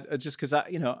laugh at that just because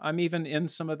I'm even in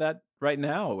some of that right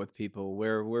now with people,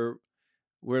 where we're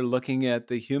looking at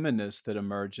the humanness that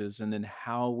emerges, and then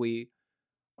how we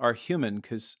are human,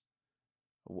 because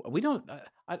we don't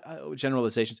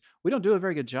generalizations. We don't do a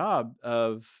very good job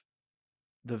of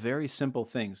the very simple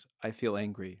things. I feel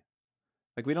angry.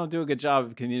 Like, we don't do a good job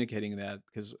of communicating that,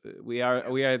 because we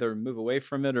either move away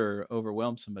from it or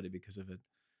overwhelm somebody because of it.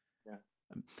 Yeah.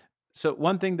 So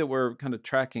one thing that we're kind of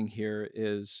tracking here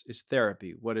is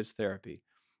therapy. What is therapy?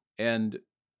 And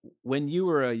when you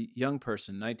were a young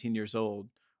person, 19 years old,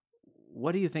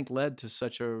 what do you think led to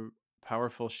such a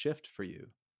powerful shift for you?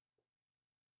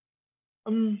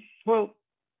 Well,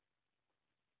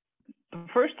 the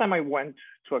first time I went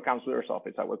to a counselor's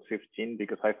office, I was 15,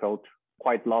 because I felt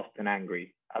quite lost and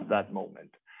angry at that moment.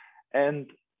 And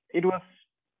it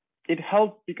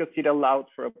helped because it allowed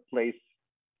for a place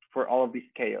for all of this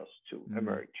chaos to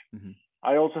emerge. Mm-hmm.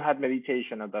 I also had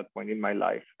meditation at that point in my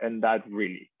life, and that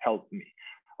really helped me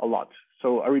a lot.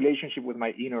 So a relationship with my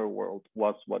inner world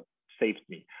was what saved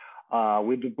me.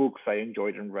 with the books I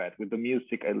enjoyed and read, with the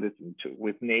music I listened to,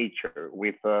 with nature,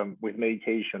 with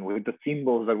meditation, with the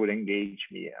symbols that would engage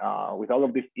me, with all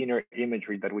of this inner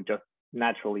imagery that would just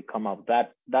naturally come up.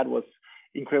 That was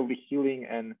incredibly healing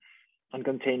and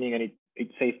containing, and it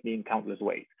saved me in countless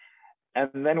ways.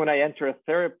 And then when I enter a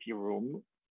therapy room,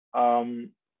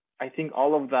 I think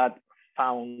all of that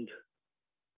found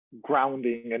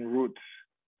grounding and roots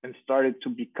and started to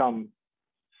become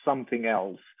something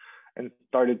else, and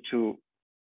started to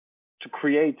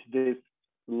create this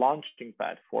launching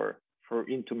pad for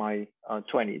into my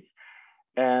 20s.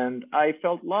 And I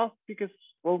felt lost because,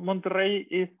 well, Monterrey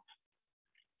it's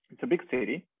a big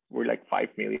city. We're like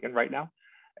 5 million right now.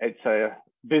 It's a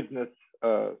business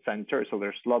center, so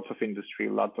there's lots of industry,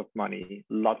 lots of money,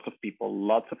 lots of people,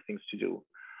 lots of things to do.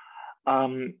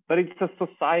 But it's a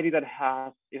society that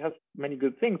has many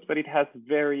good things, but it has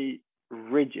very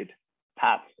rigid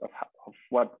paths of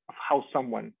how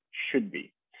someone should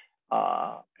be,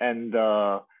 and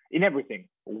in everything,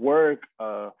 work,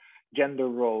 gender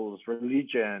roles,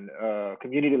 religion,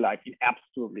 community life, in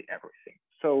absolutely everything.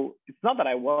 So it's not that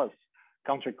I was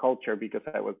counterculture because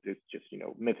I was this just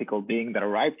mythical being that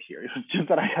arrived here. It's just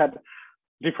that I had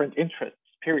different interests,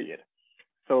 period.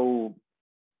 So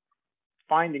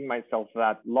finding myself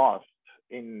that lost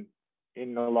in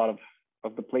a lot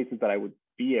of the places that I would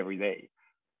be every day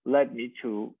led me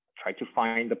to try to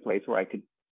find a place where I could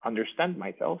understand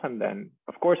myself. And then,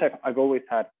 of course, I've always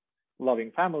had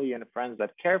loving family and friends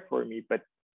that care for me, but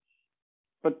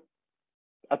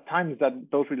at times that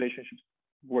those relationships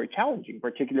were challenging,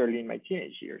 particularly in my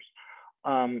teenage years.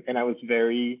 And I was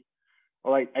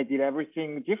I did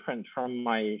everything different from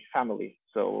my family.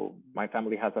 So my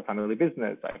family has a family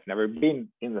business. I've never been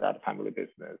in that family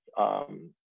business. I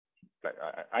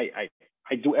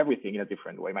do everything in a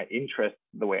different way. My interests,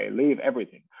 the way I live,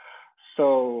 everything.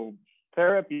 So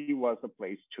therapy was a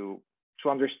place to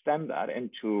understand that and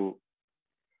to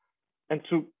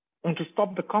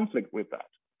stop the conflict with that,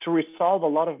 to resolve a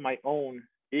lot of my own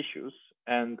issues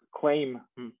and claim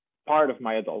part of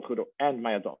my adulthood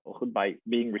by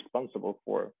being responsible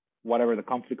for whatever the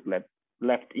conflict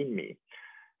left in me.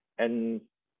 And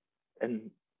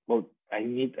well,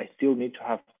 I still need to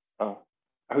have a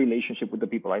relationship with the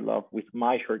people I love, with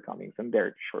my shortcomings and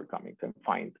their shortcomings, and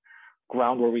find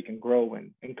ground where we can grow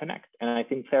and connect. And I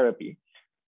think therapy,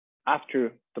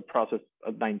 after the process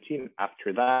of 19,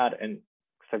 after that, and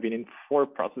because I've been in 4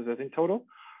 processes in total,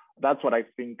 that's what I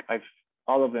think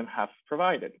all of them have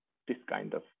provided, this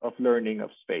kind of learning,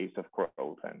 of space, of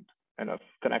growth, and of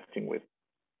connecting with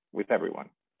everyone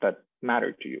that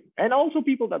matter to you. And also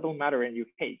people that don't matter and you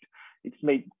hate. It's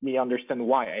made me understand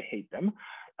why I hate them,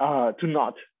 to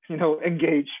not,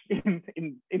 engage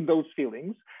in those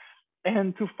feelings,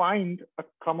 and to find a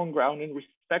common ground in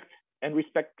respect. And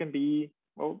respect can be,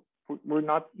 well, we're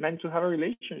not meant to have a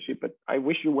relationship, but I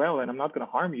wish you well, and I'm not going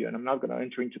to harm you, and I'm not going to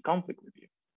enter into conflict with you.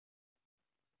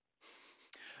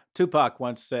 Tupac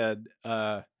once said,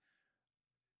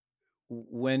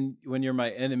 when you're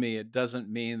my enemy, it doesn't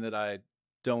mean that I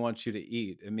don't want you to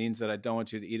eat. It means that I don't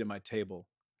want you to eat at my table.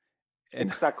 And,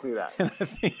 exactly that. And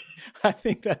I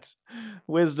think that's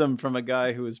wisdom from a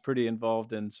guy who is pretty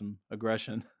involved in some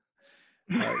aggression,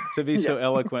 to be so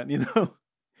eloquent,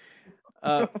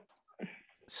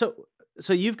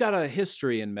 So you've got a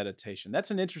history in meditation.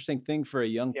 That's an interesting thing for a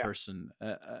young person.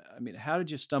 I mean, how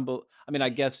did you stumble? I mean, I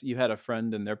guess you had a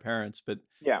friend and their parents, but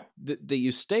that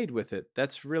you stayed with it.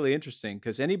 That's really interesting,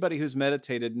 because anybody who's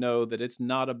meditated know that it's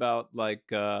not about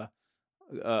like a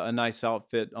nice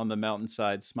outfit on the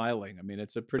mountainside smiling. I mean,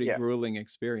 it's a pretty grueling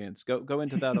experience. Go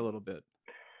into that a little bit.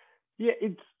 Yeah,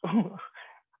 it's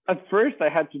at first I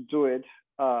had to do it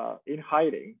in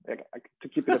hiding, to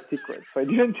keep it a secret. So I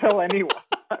didn't tell anyone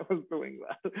I was doing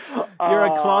that. You're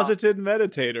a closeted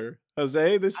meditator,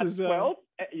 Jose. This is 12.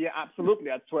 Yeah, absolutely.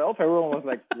 At 12, everyone was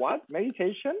like, "What,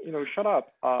 meditation? Shut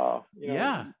up."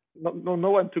 No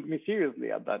one took me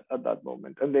seriously at that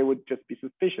moment, and they would just be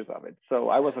suspicious of it. So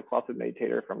I was a closet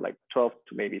meditator from like 12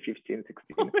 to maybe 15,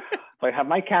 16. So I have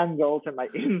my candles and my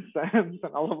incense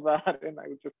and all of that, and I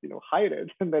would just hide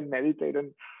it and then meditate.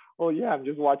 And I'm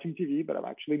just watching TV, but I'm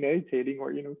actually meditating,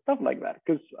 or stuff like that,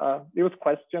 because it was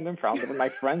questioned and frowned upon. My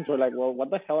friends were like, "Well, what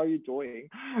the hell are you doing?"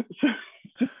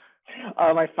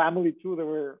 My family too, they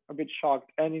were a bit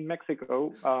shocked. And in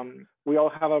Mexico, we all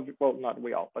have not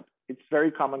we all, but it's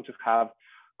very common to have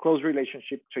close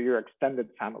relationship to your extended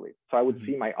family. So I would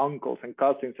see my uncles and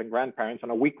cousins and grandparents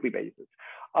on a weekly basis.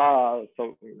 So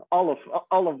all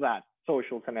of that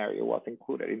social scenario was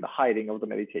included in the hiding of the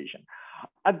meditation.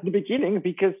 At the beginning,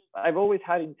 because I've always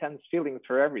had intense feelings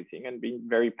for everything and being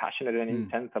very passionate and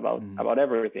intense about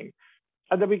everything.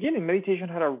 At the beginning, meditation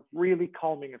had a really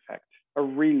calming effect, a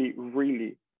really,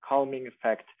 really calming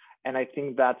effect. And I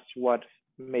think that's what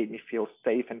made me feel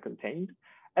safe and contained.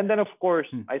 And then, of course,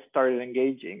 I started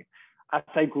engaging. As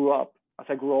I grew up, as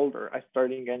I grew older, I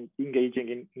started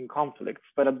engaging in conflicts.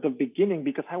 But at the beginning,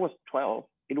 because I was 12,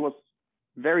 it was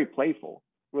very playful.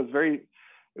 It was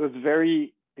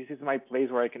very, this is my place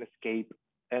where I can escape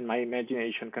and my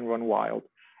imagination can run wild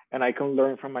and I can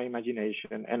learn from my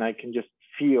imagination and I can just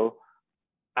feel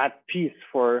at peace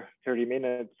for 30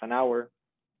 minutes, an hour,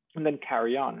 and then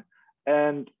carry on.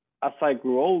 And as I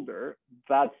grew older,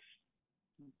 that's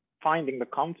finding the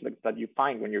conflicts that you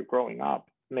find when you're growing up.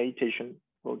 Meditation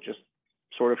will just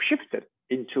sort of shift it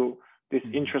into this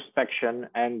introspection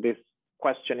and this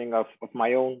questioning of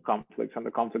my own conflicts and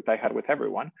the conflict I had with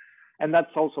everyone. And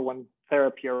that's also when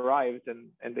therapy arrived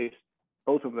and they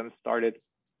both of them started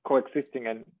coexisting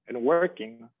and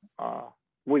working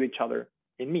with each other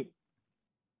in me.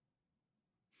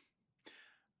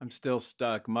 I'm still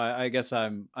stuck. I guess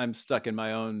I'm stuck in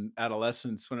my own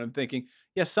adolescence when I'm thinking,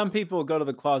 yes, some people go to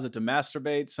the closet to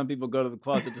masturbate. Some people go to the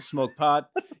closet to smoke pot.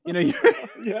 You know, you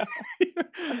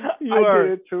I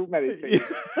did it too, meditate.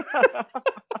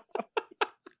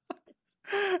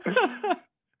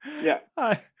 Yeah.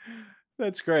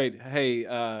 That's great. Hey,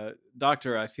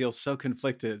 doctor, I feel so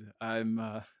conflicted.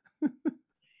 I'm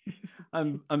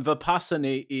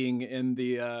vipassanaing in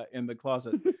the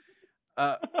closet.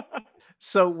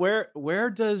 So where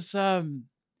does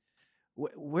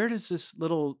this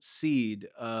little seed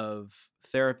of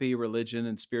therapy, religion,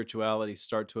 and spirituality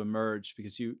start to emerge?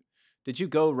 Because did you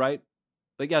go right?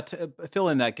 Like, yeah, fill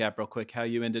in that gap real quick. How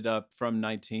you ended up from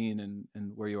 19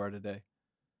 and where you are today.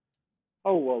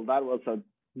 Oh well, that was a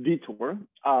detour.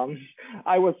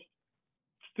 I was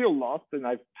still lost, and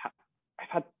I've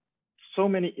had so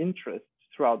many interests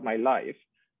throughout my life.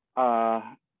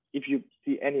 If you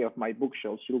see any of my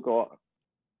bookshelves, you'll go.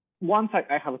 Once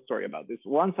I have a story about this.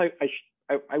 Once I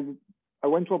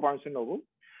went to a Barnes and Noble,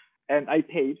 and I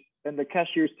paid, and the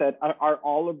cashier said, "Are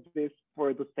all of this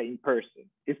for the same person?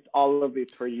 Is all of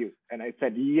this for you?" And I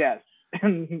said, "Yes."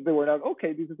 And they were like,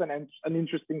 "Okay, this is an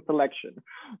interesting selection,"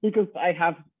 because I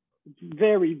have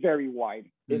very, very wide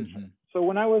interest. So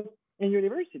when I was in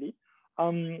university,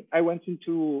 I went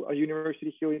into a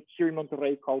university here in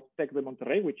Monterrey called Tec de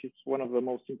Monterrey, which is one of the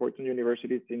most important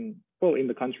universities in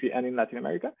the country and in Latin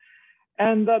America.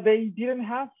 And they didn't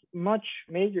have much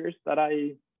majors that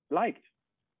I liked.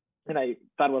 And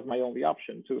that was my only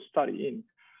option to study in.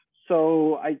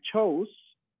 So I chose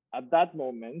at that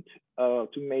moment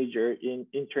to major in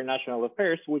international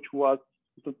affairs, which was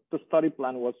the study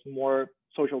plan was more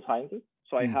social sciences.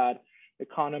 So I had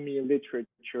economy,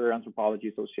 literature,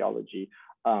 anthropology, sociology,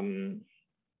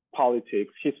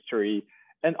 politics, history,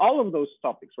 and all of those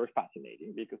topics were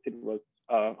fascinating because it was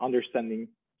understanding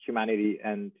humanity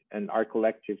and our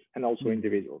collective and also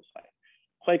individual side.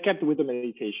 So I kept with the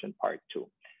meditation part too.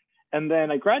 And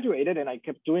then I graduated and I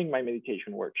kept doing my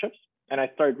meditation workshops and I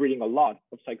started reading a lot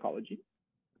of psychology.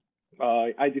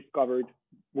 I discovered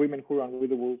Women Who Run with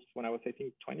the Wolves when I was, I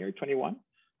think, 20 or 21.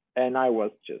 And I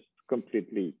was just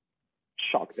completely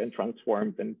shocked and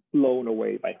transformed and blown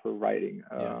away by her writing.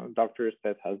 Dr.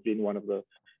 Estés has been one of the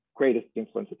greatest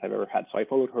influences I've ever had. So I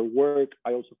followed her work.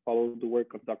 I also followed the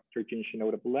work of Dr.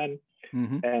 Jungian,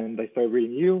 and I started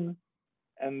reading Jung.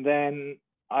 And then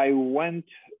I went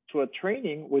to a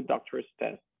training with Dr.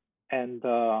 Estés, and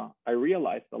I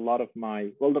realized a lot of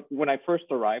when I first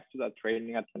arrived to that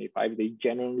training at 25, they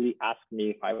genuinely asked me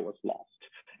if I was lost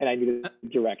and I needed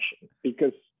direction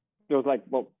because it was like,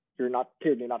 well, you're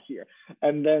clearly not here.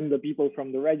 And then the people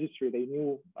from the registry, they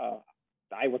knew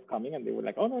I was coming and they were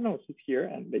like, oh, no, she's here.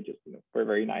 And they just were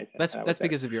very nice. That's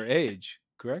because of your age,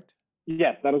 correct?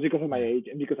 Yes, that was because of my age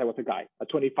and because I was a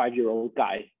 25-year-old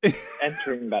guy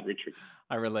entering that retreat.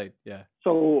 I relate, yeah.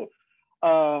 So,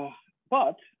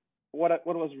 but what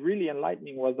was really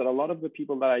enlightening was that a lot of the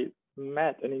people that I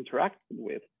met and interacted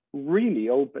with really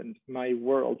opened my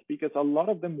world because a lot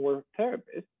of them were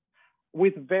therapists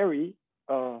with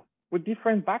with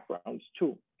different backgrounds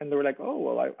too. And they were like, oh,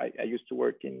 well, I used to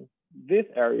work in this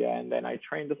area and then I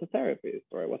trained as a therapist,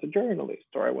 or I was a journalist,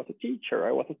 or I was a teacher,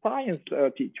 I was a science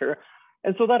teacher.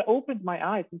 And so that opened my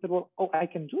eyes and said, well, I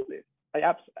can do this.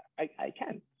 I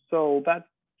can. So that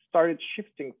started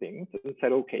shifting things and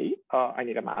said, okay, I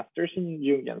need a master's in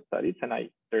Jungian studies. And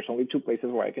there's only 2 places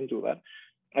where I can do that.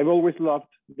 I've always loved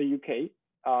the UK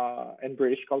and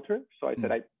British culture. So I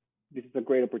said, this is a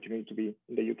great opportunity to be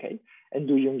in the UK and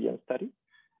do Jungian study,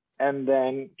 and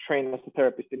then train as a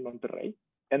therapist in Monterrey.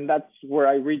 And that's where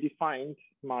I redefined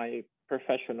my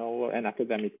professional and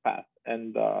academic path.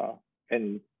 And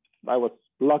I was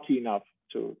lucky enough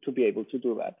to be able to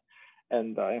do that,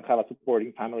 and have a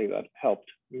supporting family that helped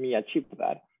me achieve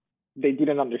that. They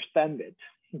didn't understand it,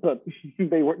 but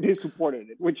they supported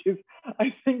it, which is,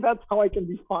 I think that's how I can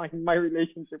define my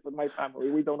relationship with my family.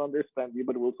 We don't understand you,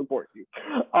 but we'll support you.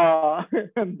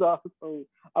 So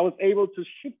I was able to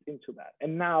shift into that.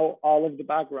 And now all of the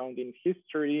background in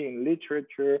history, in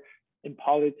literature, in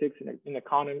politics, in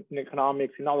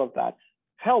economics, in all of that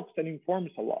helps and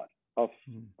informs a lot of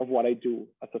what I do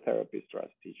as a therapist or as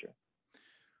a teacher.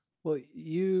 Well,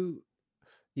 you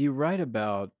write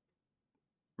about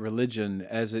religion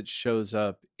as it shows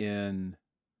up in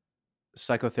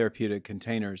psychotherapeutic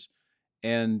containers,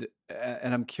 and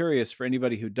I'm curious, for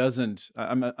anybody who doesn't,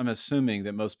 I'm assuming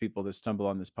that most people that stumble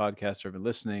on this podcast or have been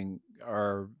listening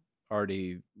are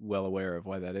already well aware of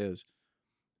why that is.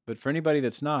 But for anybody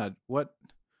that's not, what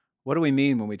do we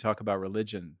mean when we talk about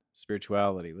religion,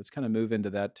 spirituality? Let's kind of move into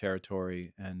that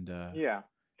territory. And yeah,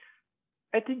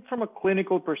 I think from a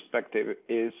clinical perspective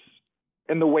is,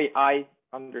 and the way I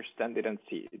understand it and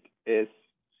see it, is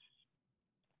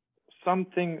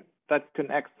something that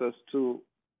connects us to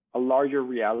a larger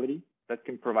reality that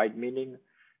can provide meaning,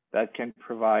 that can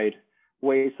provide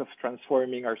ways of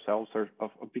transforming ourselves, or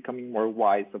of becoming more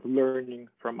wise, of learning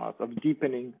from us, of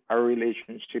deepening our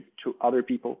relationship to other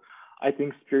people. I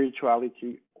think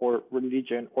spirituality or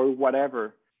religion or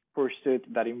whatever pursuit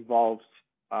that involves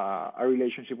a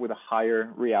relationship with a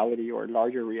higher reality or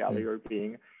larger reality or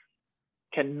being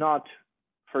cannot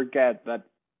forget that,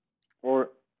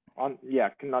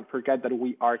 cannot forget that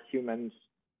we are humans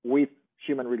with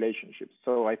human relationships.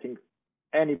 So I think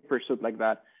any pursuit like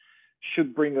that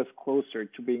should bring us closer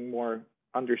to being more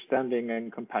understanding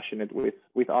and compassionate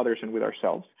with others and with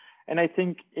ourselves. And I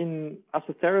think as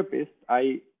a therapist,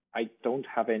 I don't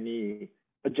have any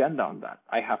agenda on that.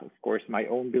 I have, of course, my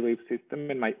own belief system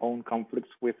and my own conflicts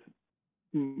with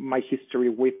my history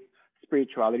with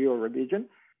spirituality or religion,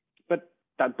 but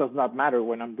that does not matter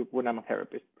when I'm a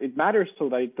therapist. It matters so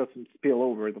that it doesn't spill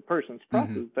over the person's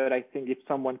process. But I think if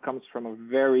someone comes from a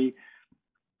very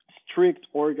strict,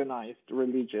 organized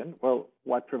religion, well,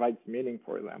 what provides meaning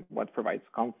for them? What provides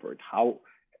comfort? How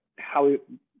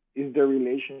is their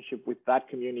relationship with that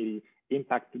community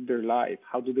impacted their life?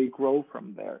 How do they grow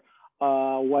from there?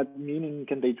 What meaning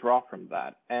can they draw from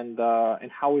that? And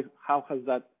how has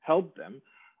that helped them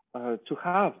to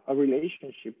have a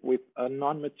relationship with a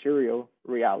non-material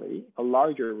reality, a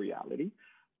larger reality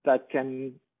that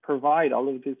can provide all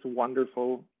of these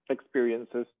wonderful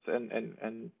experiences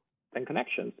and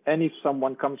connections? And if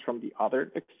someone comes from the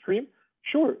other extreme,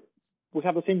 sure, we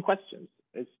have the same questions.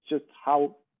 It's just,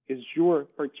 how is your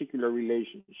particular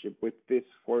relationship with these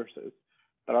forces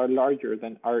that are larger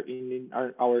than our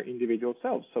individual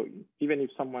selves? So even if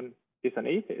someone is an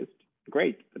atheist,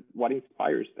 great, but what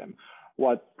inspires them?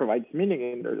 What provides meaning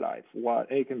in their life?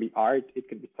 It can be art, it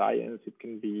can be science, it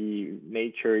can be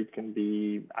nature, it can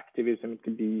be activism, it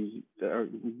can be their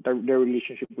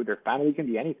relationship with their family, it can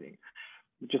be anything.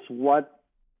 Just what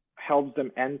helps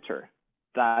them enter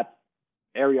that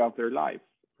area of their life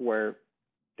where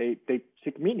they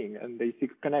seek meaning and they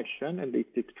seek connection and they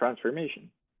seek transformation.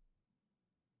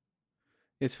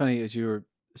 It's funny, as you were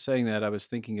saying that, I was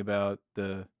thinking about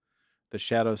the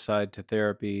shadow side to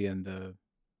therapy and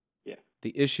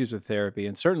the issues with therapy,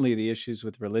 and certainly the issues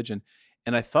with religion.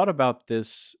 And I thought about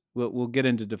this. We'll get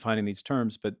into defining these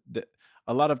terms, but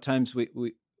a lot of times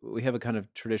we have a kind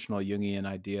of traditional Jungian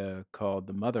idea called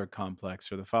the mother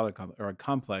complex or the father complex, or a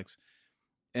complex.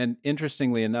 And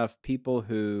interestingly enough, people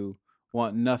who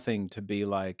want nothing to be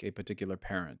like a particular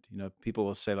parent, people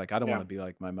will say, like, I don't want to be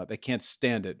like my mother. They can't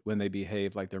stand it when they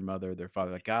behave like their mother or their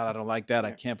father. Like, God, I don't like that.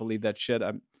 I can't believe that shit.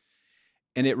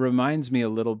 And it reminds me a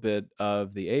little bit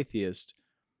of the atheist,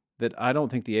 that I don't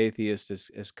think the atheist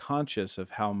is conscious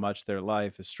of how much their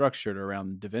life is structured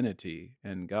around divinity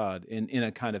and God in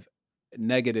a kind of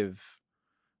negative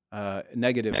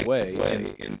way,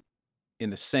 in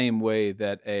the same way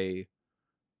that a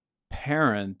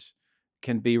parent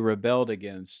can be rebelled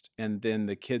against, and then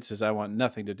the kid says, I want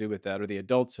nothing to do with that, or the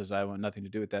adult says, I want nothing to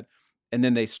do with that, and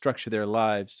then they structure their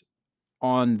lives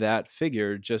on that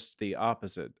figure, just the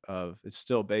opposite of, it's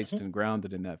still based and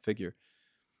grounded in that figure.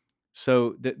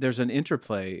 So there's an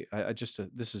interplay.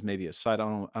 This is maybe a side. I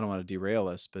don't want to derail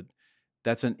us, but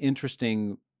that's an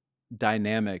interesting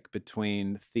dynamic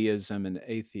between theism and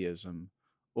atheism,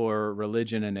 or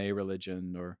religion and a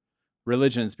religion, or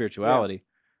religion and spirituality.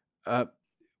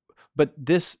 But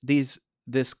this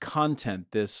content,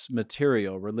 this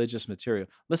material, religious material,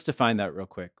 let's define that real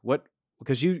quick.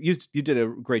 Because you did a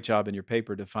great job in your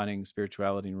paper defining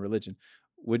spirituality and religion.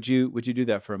 Would you do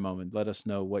that for a moment? Let us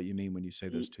know what you mean when you say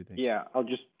those two things. Yeah, I'll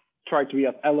just try to be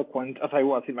as eloquent as I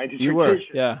was in my dissertation. You were,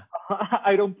 yeah.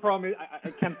 I don't promise. I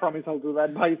can't promise I'll do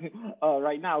that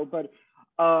right now. But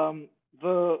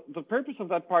the purpose of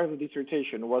that part of the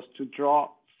dissertation was to draw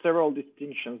several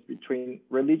distinctions between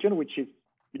religion, which is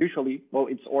usually, well,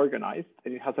 it's organized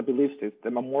and it has a belief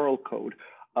system, a moral code,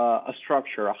 a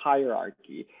structure, a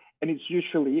hierarchy, and it's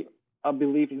usually a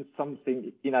belief in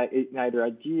something, in either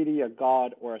a deity, a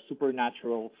god, or a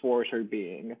supernatural force or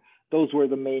being. Those were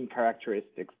the main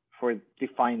characteristics for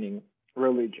defining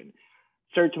religion.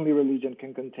 Certainly, religion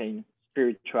can contain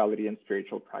spirituality and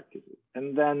spiritual practices.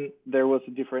 And then there was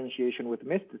a differentiation with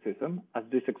mysticism as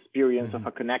this experience of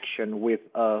a connection with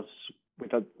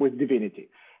divinity.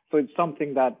 So it's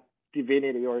something that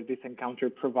divinity or this encounter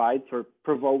provides or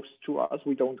provokes to us.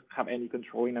 We don't have any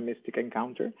control in a mystic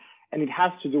encounter. And it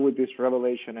has to do with this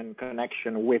revelation and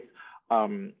connection with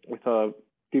a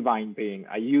divine being.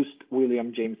 I used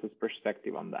William James's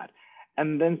perspective on that.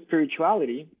 And then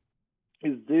spirituality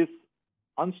is this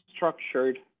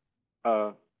unstructured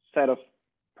set of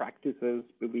practices,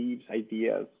 beliefs,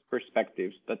 ideas,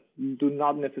 perspectives that do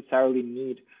not necessarily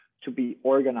need to be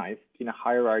organized in a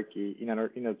hierarchy, in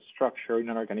a structure, in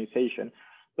an organization,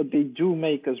 but they do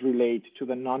make us relate to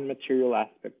the non-material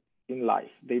aspects in life.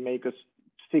 They make us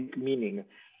seek meaning.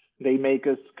 They make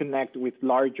us connect with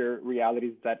larger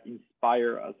realities that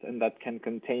inspire us and that can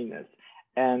contain us.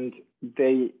 And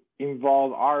they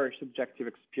involve our subjective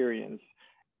experience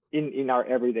in our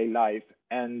everyday life.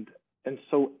 And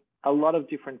so a lot of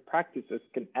different practices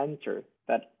can enter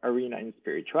that arena in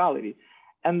spirituality.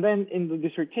 And then in the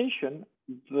dissertation,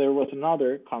 there was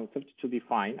another concept to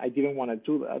define. I didn't want to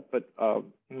do that, but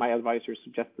my advisor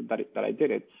suggested that I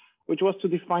did it, which was to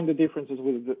define the differences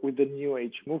with the New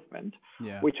Age movement,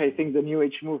 which I think the New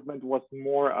Age movement was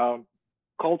more a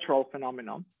cultural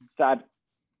phenomenon that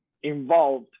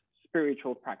involved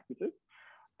spiritual practices.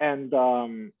 And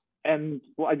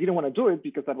well, I didn't want to do it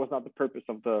because that was not the purpose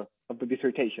of the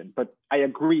dissertation. But I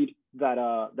agreed that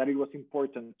it was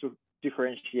important to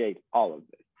differentiate all of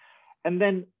this. And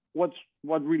then what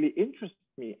really interested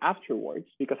me afterwards,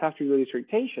 because after the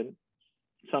dissertation,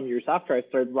 some years after, I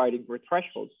started writing for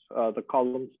Thresholds, the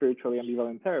column Spiritually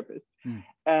Ambivalent Therapist.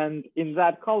 And in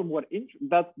that column,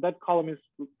 that column is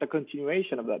the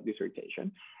continuation of that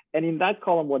dissertation. And in that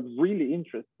column, what really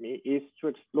interests me is to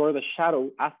explore the shadow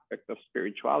aspect of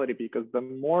spirituality, because the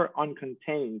more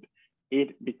uncontained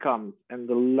it becomes and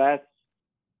the less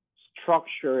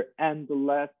structure and the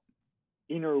less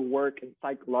inner work and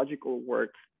psychological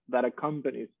work that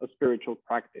accompanies a spiritual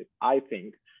practice, I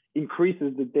think,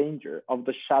 increases the danger of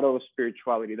the shadow of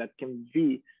spirituality that can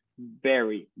be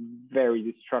very, very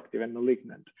destructive and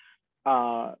malignant.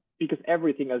 Because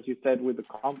everything, as you said, with the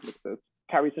complexes,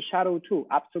 carries a shadow too.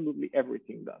 Absolutely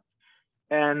everything does.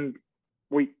 And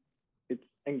it's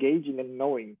engaging and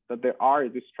knowing that there are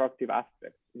destructive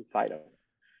aspects inside of it.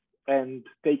 And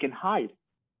they can hide.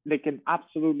 They can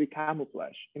absolutely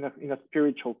camouflage in a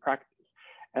spiritual practice.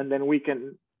 And then we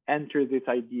can enter these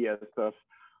ideas of,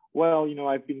 well,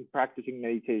 I've been practicing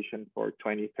meditation for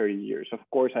 20, 30 years. Of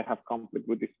course, I have conflict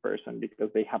with this person because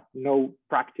they have no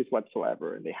practice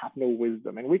whatsoever and they have no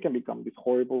wisdom. And we can become this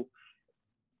horrible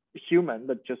human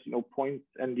that just, points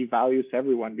and devalues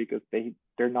everyone because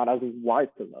they're not as wise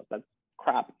as us. That's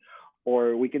crap.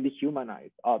 Or we can dehumanize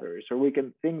others, or we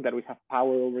can think that we have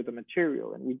power over the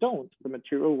material, and we don't. The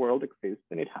material world exists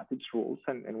and it has its rules,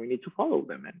 and we need to follow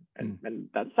them, and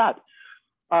that's that.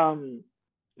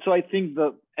 So I think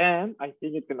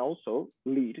it can also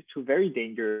lead to very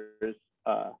dangerous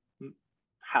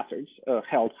hazards,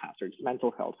 health hazards,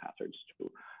 mental health hazards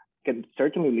too. Can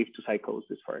certainly lead to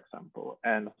psychosis, for example,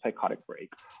 and a psychotic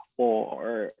break,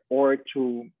 or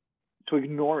to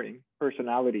ignoring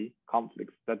personality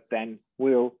conflicts that then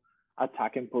will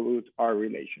attack and pollute our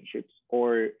relationships,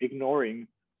 or ignoring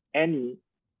any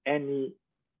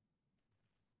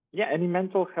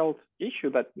mental health issue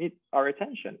that needs our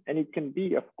attention. And it can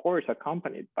be, of course,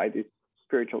 accompanied by these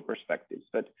spiritual perspectives.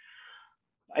 But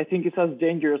I think it's as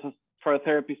dangerous as for a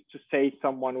therapist to say to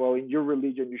someone, well, in your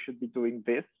religion, you should be doing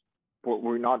this, but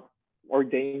we're not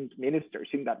ordained ministers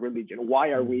in that religion. Why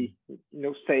are we,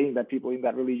 saying that people in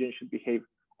that religion should behave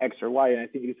X or Y? And I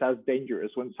think it's as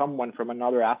dangerous when someone from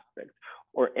another aspect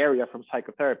or area from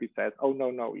psychotherapy says, oh,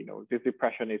 no, this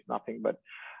depression is nothing but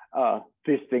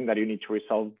this thing that you need to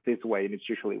resolve this way, and it's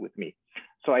usually with me.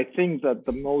 So I think that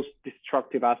the most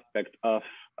destructive aspect of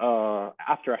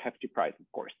after a hefty price,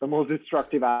 of course. The most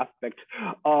destructive aspect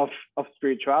of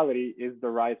spirituality is the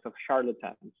rise of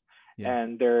charlatans. Yeah.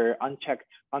 And they're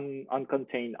unchecked,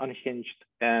 uncontained, unhinged,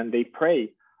 and they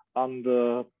prey on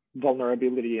the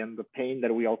vulnerability and the pain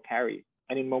that we all carry.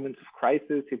 And in moments of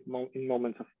crisis, in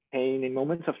moments of pain, in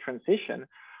moments of transition,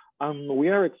 we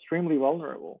are extremely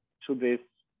vulnerable to this,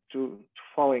 to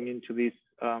falling into these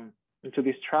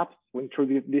traps, into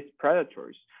these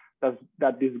predators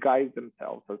that disguise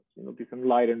themselves as these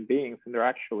enlightened beings, and they're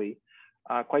actually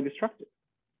quite destructive.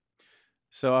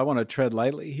 So I want to tread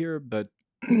lightly here, but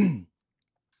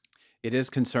it is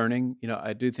concerning.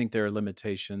 I do think there are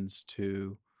limitations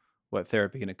to what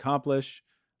therapy can accomplish.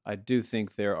 I do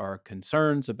think there are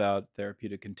concerns about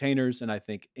therapeutic containers, and I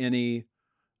think any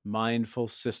mindful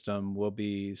system will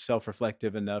be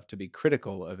self-reflective enough to be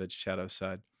critical of its shadow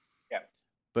side. Yeah.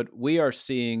 But we are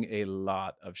seeing a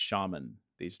lot of shaman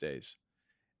these days.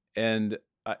 And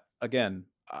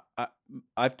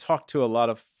I've talked to a lot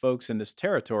of folks in this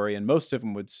territory, and most of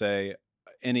them would say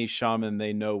any shaman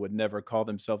they know would never call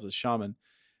themselves a shaman.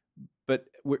 But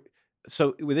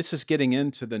so this is getting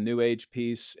into the new age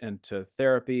piece and to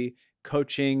therapy,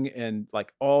 coaching, and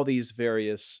like all these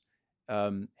various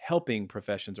helping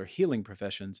professions or healing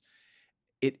professions.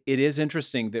 It is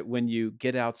interesting that when you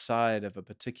get outside of a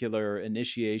particular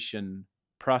initiation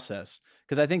process,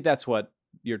 because I think that's what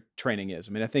your training is.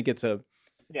 I mean, I think it's a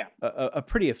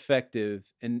pretty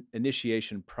effective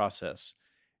initiation process.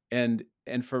 And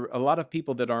for a lot of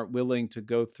people that aren't willing to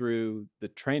go through the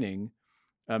training,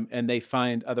 and they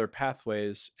find other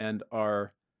pathways and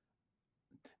are...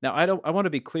 Now, I want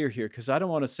to be clear here, because I don't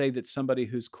want to say that somebody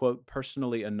who's, quote,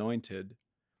 personally anointed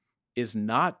is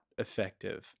not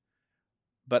effective.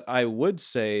 But I would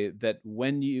say that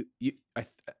when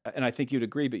and I think you'd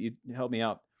agree, but you'd help me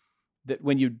out, that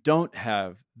when you don't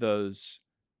have those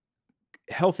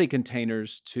healthy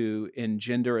containers to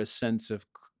engender a sense of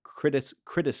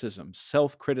criticism,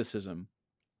 self-criticism,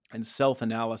 and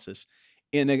self-analysis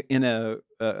in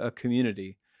a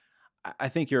community, I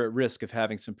think you're at risk of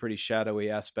having some pretty shadowy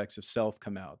aspects of self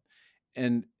come out.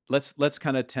 And let's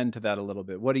kind of tend to that a little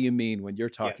bit. What do you mean when you're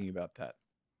talking about that?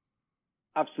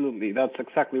 Absolutely. That's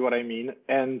exactly what I mean.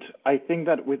 And I think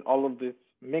that with all of this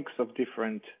mix of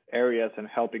different areas and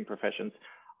helping professions,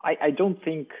 I don't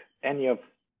think any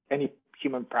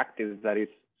human practice that is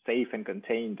safe and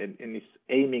contained and is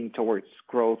aiming towards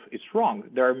growth is wrong.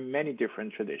 There are many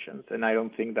different traditions, and I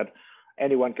don't think that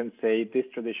anyone can say this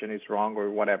tradition is wrong or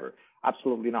whatever.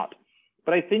 Absolutely not.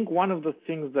 But I think one of the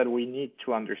things that we need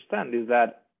to understand is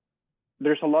that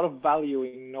there's a lot of value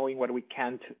in knowing what we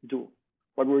can't do,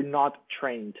 what we're not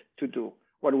trained to do,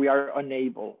 what we are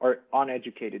unable or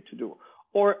uneducated to do,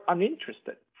 or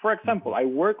uninterested. For example, I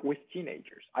work with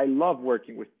teenagers. I love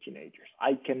working with teenagers.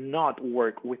 I cannot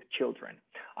work with children.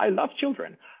 I love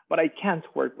children, but I can't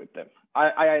work with them.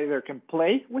 I either can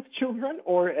play with children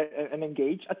and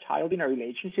engage a child in a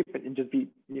relationship and just be,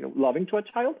 loving to a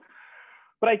child,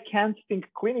 but I can't think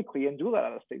clinically and do that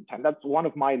at the same time. That's one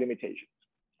of my limitations.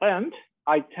 And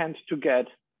I tend to get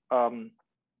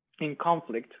in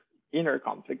conflict, inner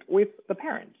conflict with the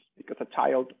parents, because a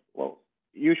child,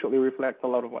 usually reflects a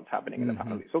lot of what's happening in the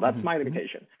family. So that's my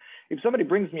limitation. If somebody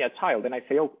brings me a child and I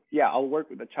say, oh, yeah, I'll work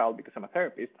with the child because I'm a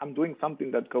therapist, I'm doing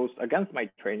something that goes against my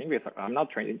training because I'm not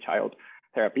trained in child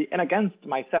therapy and against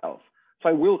myself. So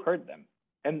I will hurt them.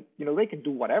 And, they can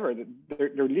do whatever.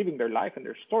 They're living their life and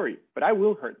their story, but I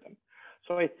will hurt them.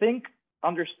 So I think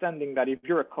understanding that if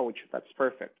you're a coach, that's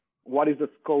perfect. What is the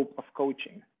scope of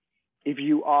coaching? If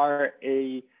you are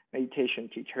a meditation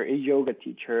teacher, a yoga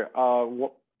teacher,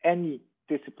 any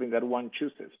discipline that one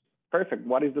chooses, perfect.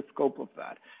 What is the scope of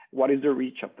that? What is the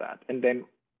reach of that? And then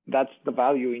that's the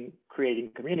value in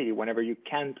creating community. Whenever you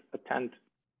can't attend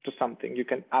to something, you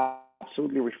can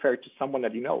absolutely refer to someone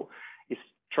that is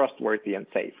trustworthy and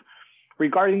safe.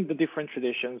 Regarding the different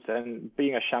traditions and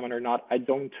being a shaman or not, I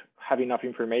don't have enough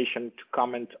information to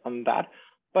comment on that.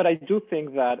 But I do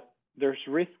think that there's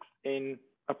risks in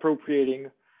appropriating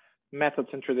methods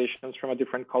and traditions from a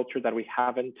different culture that we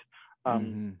haven't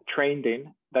trained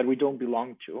in, that we don't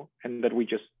belong to, and that we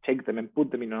just take them and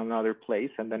put them in another place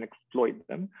and then exploit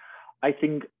them. I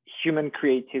think human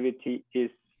creativity is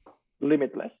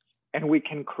limitless, and we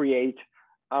can create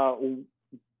a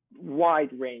wide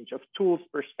range of tools,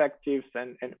 perspectives,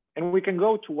 and we can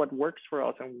go to what works for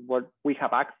us and what we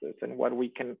have access and what we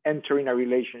can enter in a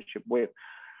relationship with.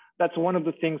 That's one of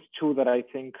the things too that I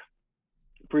think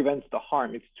prevents the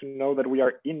harm. It's to know that we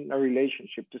are in a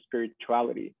relationship to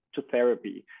spirituality, to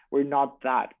therapy. We're not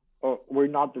that. we're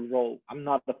not the role. I'm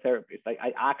not a therapist.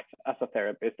 I act as a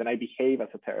therapist and I behave as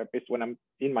a therapist when I'm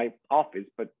in my office,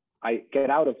 but I get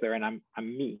out of there and I'm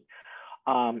me.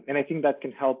 And I think that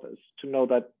can help us to know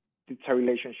that it's a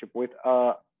relationship with,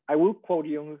 I will quote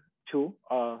Jung too,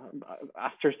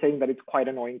 after saying that it's quite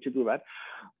annoying to do that.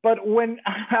 But when,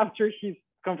 after his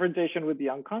confrontation with the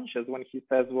unconscious, when he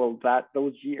says, well,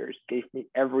 those years gave me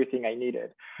everything I needed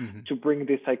to bring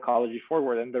this psychology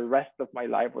forward. And the rest of my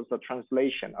life was a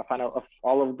translation of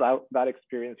all of that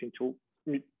experience into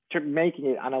making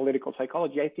it analytical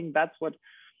psychology. I think that's what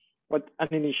an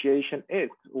initiation is.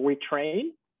 We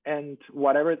train, and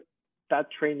however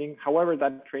that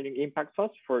training impacts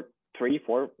us for 3,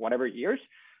 4, whatever years,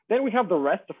 then we have the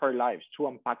rest of our lives to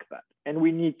unpack that. And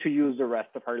we need to use the rest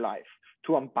of our life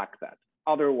to unpack that.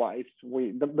 Otherwise,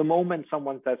 the moment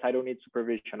someone says, I don't need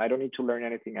supervision, I don't need to learn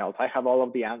anything else, I have all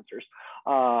of the answers,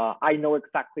 I know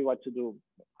exactly what to do,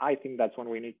 I think that's when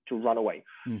we need to run away.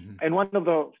 And one of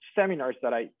the seminars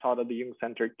that I taught at the Jung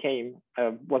Center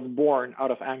was born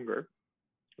out of anger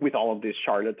with all of these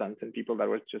charlatans and people that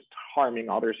was just harming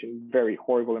others in very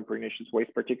horrible and pernicious ways,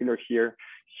 particularly here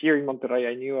in Monterrey.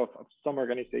 I knew of some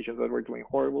organizations that were doing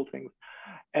horrible things.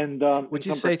 And would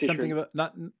you say something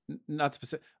about, not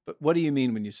specific, but what do you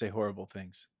mean when you say horrible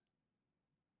things?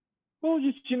 Well,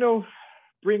 just,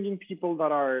 bringing people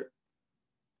that are,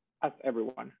 as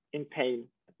everyone, in pain,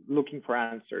 looking for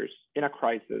answers in a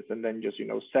crisis, and then just,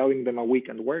 selling them a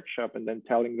weekend workshop and then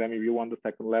telling them, if you want the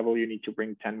second level, you need to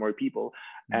bring 10 more people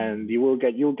and you'll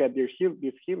get this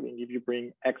healing if you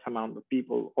bring X amount of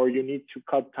people, or you need to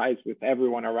cut ties with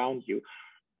everyone around you.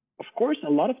 Of course, a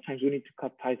lot of times we need to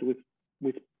cut ties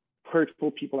with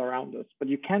hurtful people around us, but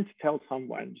you can't tell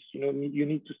someone, you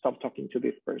need to stop talking to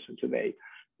this person today.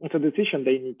 It's a decision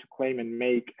they need to claim and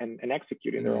make and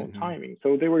execute in their own timing.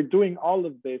 So they were doing all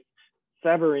of this,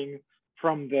 severing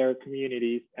from their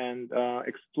communities and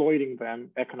exploiting them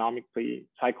economically,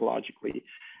 psychologically.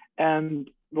 And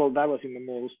well, that was in the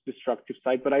most destructive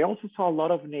side. But I also saw a lot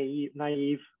of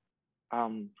naive,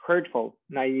 hurtful,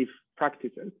 naive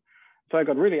practices. So I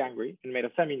got really angry and made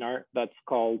a seminar that's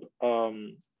called,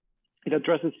 it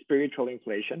addresses spiritual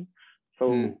inflation.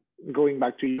 So going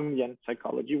back to Jungian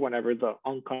psychology, whenever the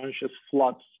unconscious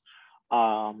floods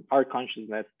our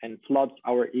consciousness and floods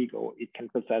our ego, it can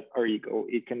possess our ego.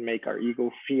 It can make our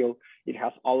ego feel it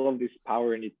has all of this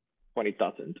power in it when it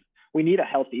doesn't. We need a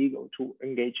healthy ego to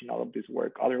engage in all of this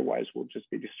work. Otherwise, we'll just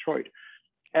be destroyed.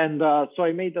 And so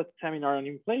I made that seminar on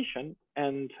inflation,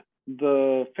 and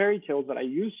the fairy tales that I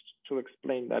used to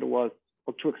explain that was,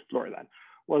 or to explore that,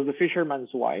 was The Fisherman's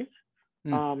Wife,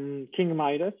 King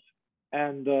Midas,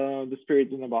 and The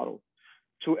Spirit in a Bottle,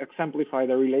 to exemplify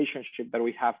the relationship that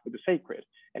we have with the sacred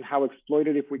and how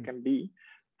exploitative we can be,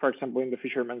 for example, in The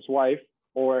Fisherman's Wife,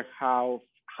 or how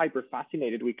hyper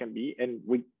fascinated we can be. And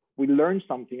we learn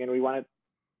something and we want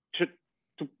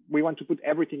to put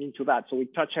everything into that. So we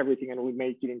touch everything and we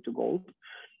make it into gold,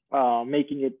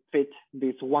 making it fit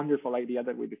this wonderful idea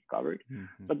that we discovered.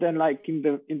 But then, like in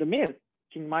the myth,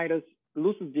 King Midas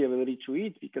loses the ability to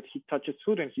eat because he touches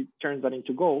food and he turns that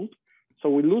into gold. So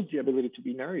we lose the ability to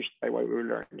be nourished by what we're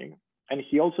learning. And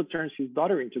he also turns his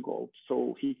daughter into gold,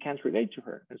 so he can't relate to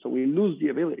her. And so we lose the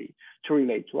ability to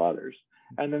relate to others.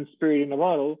 And then Spirit in a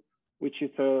Bottle, which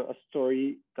is a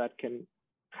story that can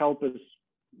help us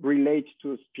relate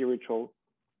to a spiritual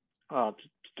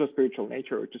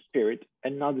nature, or to spirit,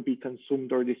 and not be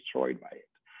consumed or destroyed by it.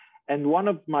 And one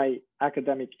of my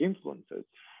academic influences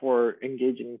for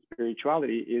engaging in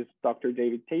spirituality is Dr.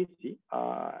 David Tacey,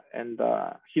 and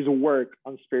his work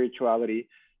on spirituality,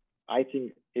 I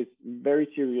think, is very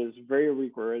serious, very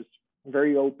rigorous,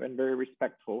 very open, very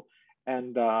respectful,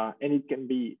 and it can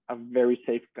be a very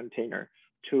safe container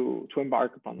to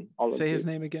embark upon all of Say his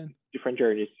name again. Different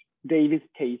journeys. David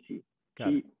Tacey,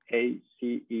 Tacey.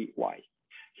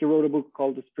 He wrote a book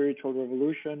called The Spiritual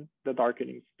Revolution, The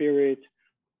Darkening Spirit,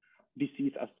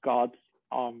 Disease as Gods,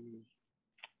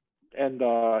 and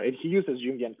he uses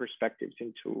Jungian perspectives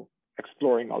into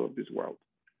exploring all of this world.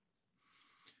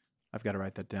 I've got to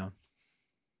write that down.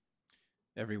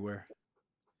 Everywhere.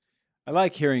 I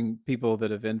like hearing people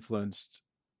that have influenced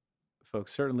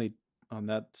folks, certainly on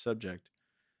that subject.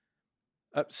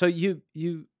 So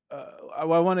I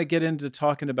want to get into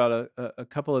talking about a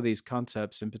couple of these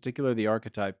concepts, in particular the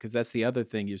archetype, because that's the other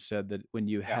thing you said, that when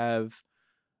you have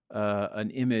an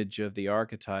image of the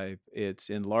archetype, it's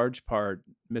in large part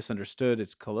misunderstood.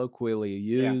 It's colloquially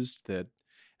used.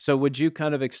 So would you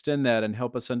kind of extend that and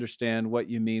help us understand what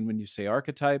you mean when you say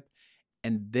archetype?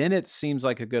 And then it seems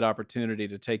like a good opportunity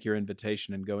to take your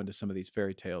invitation and go into some of these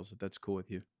fairy tales, if that's cool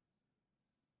with you.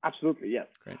 Absolutely, yes.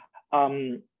 Great.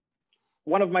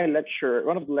 one of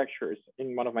the lecturers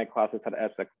in one of my classes at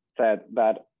Essex said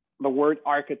that the word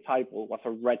archetypal was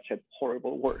a wretched,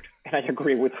 horrible word. And I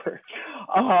agree with her.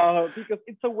 Because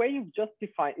it's a way of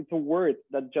justifying, it's a word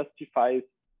that justifies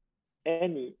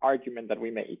any argument that we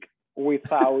make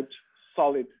without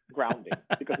solid grounding,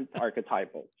 because it's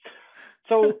archetypal.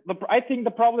 So I think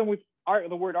the problem with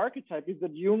the word archetype is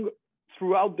that Jung,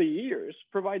 throughout the years,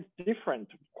 provides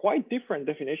quite different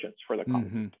definitions for the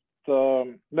concept.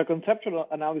 The conceptual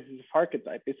analysis of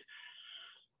archetype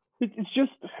it's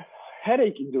just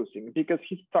headache-inducing, because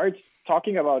he starts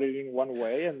talking about it in one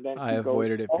way, and then I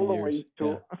avoided it for years.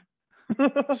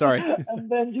 Sorry. And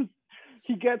then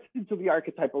he gets into the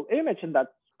archetypal image, and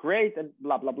that's great, and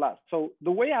blah, blah, blah. So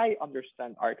the way I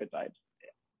understand archetypes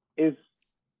is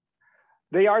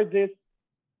they are this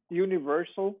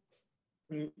universal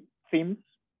themes,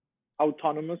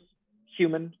 autonomous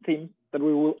human themes that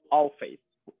we will all face.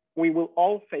 We will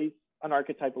all face an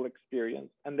archetypal experience,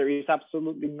 and there is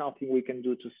absolutely nothing we can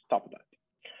do to stop that.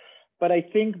 But I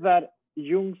think that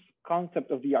Jung's concept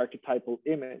of the archetypal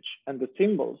image and the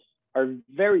symbols are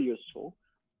very useful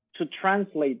to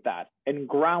translate that and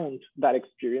ground that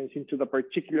experience into the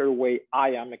particular way I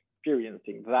am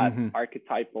experiencing that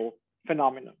archetypal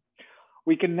phenomenon.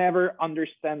 We can never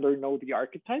understand or know the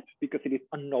archetype because it is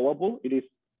unknowable.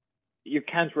 You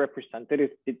can't represent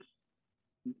it. It's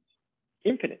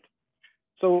infinite.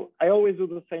 So I always do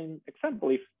the same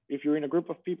example. If you're in a group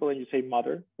of people and you say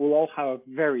mother, we'll all have a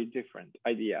very different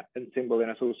idea and symbol and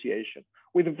association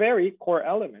with very core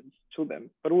elements to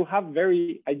them, but we'll have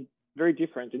very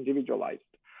different individualized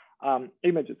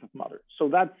images of mother. So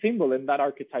that symbol and that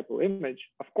archetypal image,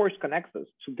 of course, connects us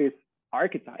to this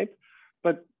archetype,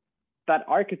 but that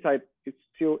archetype is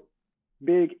still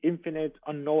big, infinite,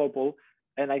 unknowable.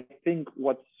 And I think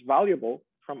what's valuable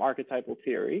from archetypal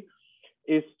theory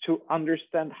is to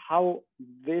understand how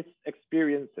these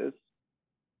experiences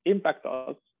impact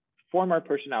us, form our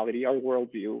personality, our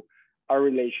worldview, our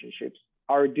relationships,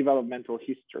 our developmental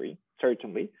history,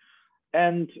 certainly.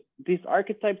 And these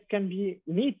archetypes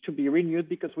need to be renewed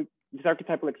because these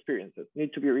archetypal experiences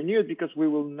need to be renewed because we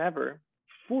will never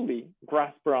fully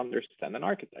grasp or understand an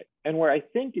archetype. And where I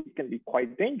think it can be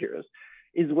quite dangerous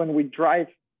is when we drive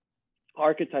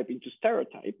archetype into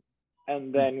stereotype,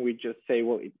 and then we just say,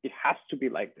 well, it has to be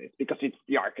like this because it's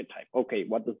the archetype. Okay,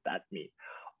 what does that mean?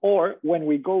 Or when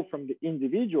we go from the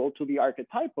individual to the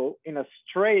archetypal in a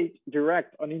straight,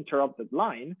 direct, uninterrupted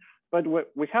line, but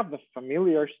we have the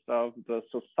familiar stuff, the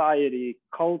society,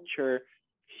 culture,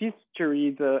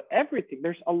 history, everything.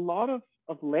 There's a lot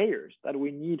of layers that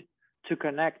we need to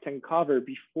connect and cover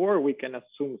before we can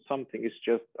assume something is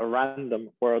just a random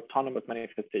or autonomous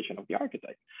manifestation of the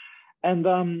archetype. And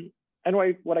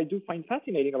what I do find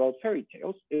fascinating about fairy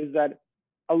tales is that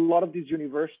a lot of these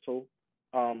universal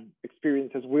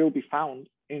experiences will be found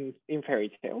in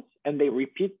fairy tales, and they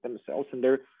repeat themselves, and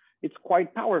it's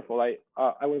quite powerful. I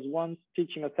was once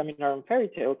teaching a seminar on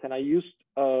fairy tales, and I used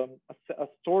a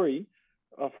story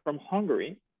from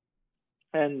Hungary,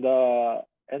 and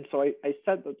so I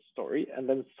said that story, and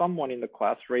then someone in the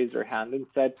class raised their hand and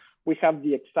said, we have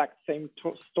the exact same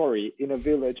story in a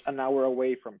village an hour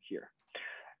away from here,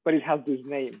 but it has this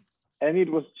name. And it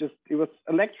was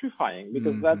electrifying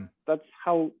because that's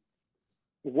how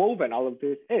woven all of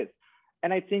this is.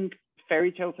 And I think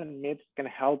fairy tales and myths can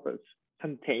help us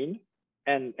contain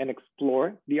and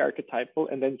explore the archetypal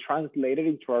and then translate it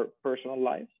into our personal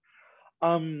lives.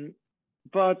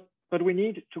 But we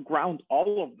need to ground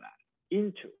all of that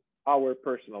into our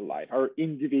personal life, our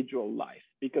individual life,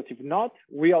 because if not,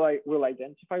 we'll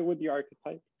identify with the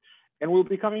archetype and we'll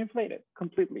become inflated,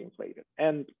 completely inflated.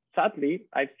 And sadly,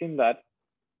 I've seen that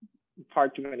far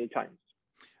too many times.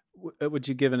 Would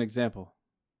you give an example?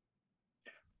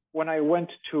 When I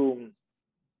went to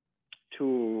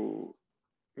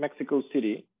Mexico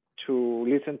City to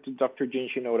listen to Dr.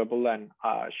 Jungian Bolen,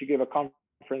 she gave a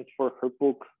conference for her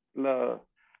book,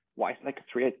 Wise Like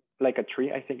a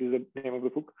Tree, I think is the name of the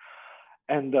book.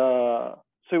 And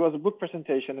so it was a book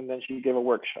presentation, and then she gave a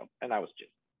workshop, and I was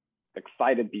just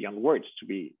excited beyond words to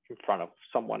be in front of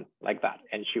someone like that,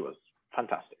 and she was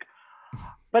fantastic.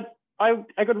 But I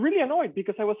got really annoyed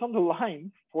because I was on the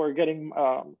line for getting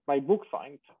my book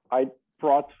signed. I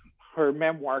brought her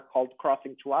memoir called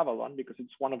Crossing to Avalon because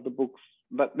it's one of the books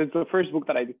it's the first book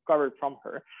that I discovered from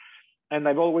her, and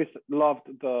I've always loved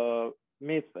the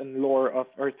myth and lore of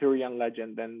Arthurian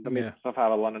legend and the myths of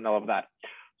Avalon and all of that.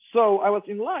 So I was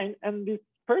in line, and this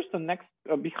person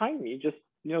behind me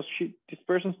this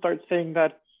person starts saying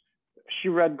that she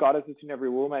read Goddesses in Every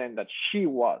Woman and that she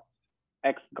was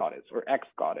ex-goddess or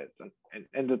ex-goddess,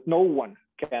 and that no one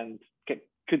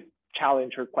could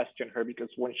challenge or question her, because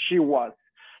when she was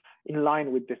in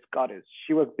line with this goddess,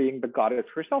 she was being the goddess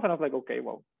herself. And I was like, okay,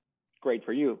 well, great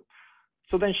for you.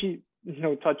 So then she,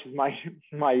 touches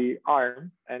my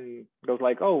arm and goes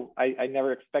like, oh, I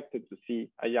never expected to see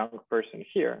a young person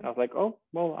here. And I was like, oh,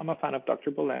 well, I'm a fan of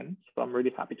Dr. Bolen, so I'm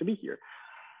really happy to be here.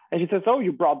 And she says, oh,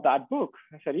 you brought that book?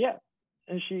 I said, yes.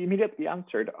 And she immediately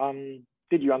answered,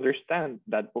 did you understand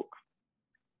that book?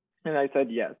 And I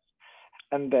said, yes.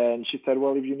 And then she said,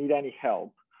 well, if you need any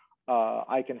help,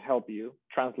 I can help you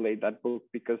translate that book,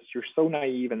 because you're so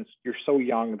naive and you're so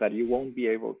young that you won't be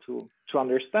able to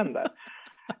understand that.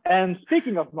 And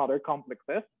speaking of mother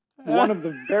complexes, one of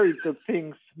the very good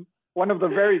things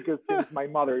my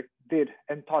mother did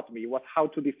and taught me was how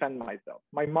to defend myself.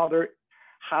 My mother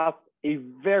has a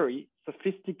very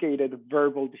sophisticated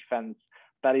verbal defense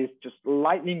that is just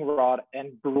lightning rod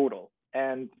and brutal.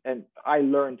 And I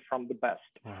learned from the best.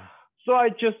 Wow. So I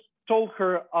just told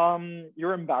her,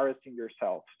 you're embarrassing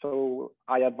yourself, so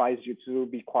I advise you to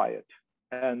be quiet.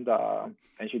 And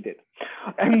she did.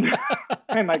 And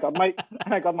I got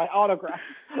my autograph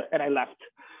and I left.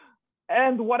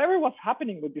 And whatever was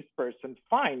happening with this person,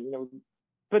 fine,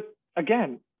 But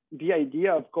again, the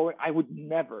idea of going, I would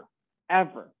never,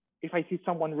 ever, if I see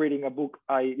someone reading a book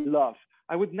I love,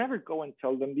 I would never go and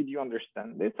tell them, did you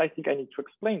understand this? I think I need to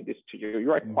explain this to you.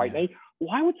 You're quite naive.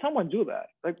 Why would someone do that?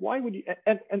 Like, why would you?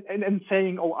 And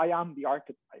saying, oh, I am the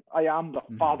archetype. I am the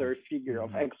father figure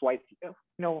of X, Y, Z.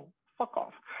 No, fuck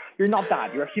off. You're not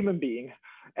that. You're a human being.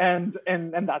 And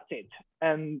that's it.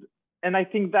 And I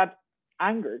think that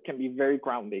anger can be very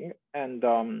grounding, and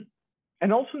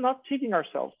also not taking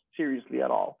ourselves seriously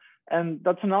at all. And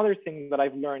that's another thing that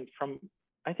I've learned from,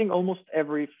 I think, almost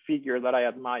every figure that I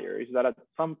admire, is that at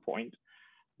some point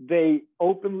they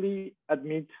openly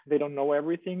admit they don't know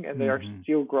everything and they are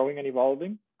still growing and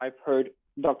evolving. I've heard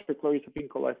Dr. Clarissa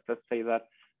Pinkola Estés say that,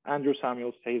 Andew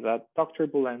Samuels say that, Dr.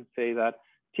 Bolen say that,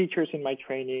 teachers in my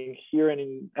training here and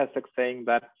in Essex saying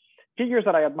that, figures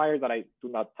that I admire that I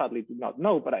sadly do not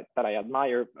know, but that I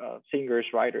admire, singers,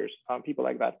 writers, people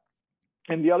like that.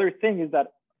 And the other thing is that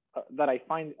I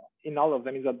find in all of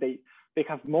them is that they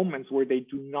have moments where they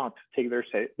do not take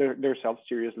themselves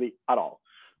seriously at all,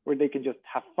 where they can just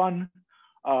have fun,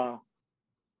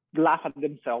 laugh at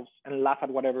themselves and laugh at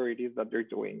whatever it is that they're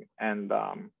doing. And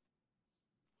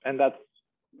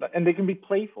they can be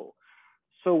playful.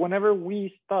 So whenever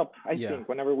we stop,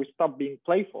 whenever we stop being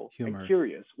playful and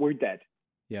curious, we're dead.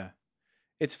 Yeah.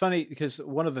 It's funny because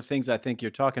one of the things I think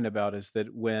you're talking about is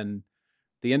that when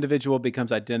the individual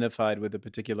becomes identified with a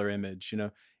particular image,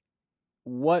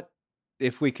 what,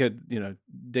 if we could,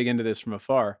 dig into this from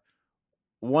afar,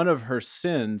 one of her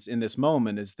sins in this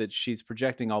moment is that she's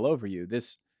projecting all over you.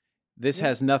 This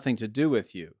has nothing to do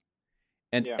with you,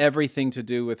 and everything to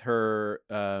do with her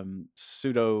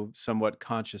somewhat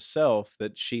conscious self,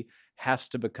 that she has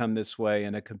to become this way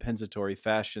in a compensatory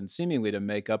fashion, seemingly to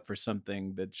make up for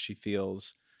something that she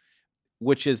feels,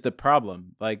 which is the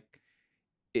problem. Like,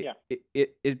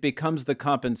 it becomes the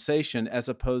compensation as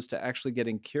opposed to actually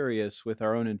getting curious with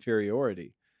our own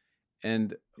inferiority.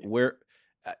 And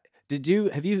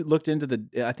have you looked into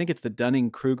I think it's the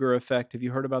Dunning-Kruger effect. Have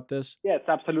you heard about this? Yes,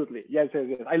 absolutely. Yes.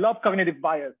 I love cognitive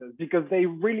biases because they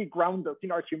really ground us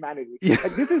in our humanity. Yeah.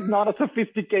 Like, this is not a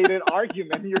sophisticated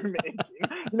argument you're making.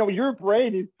 Your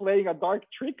brain is playing a dark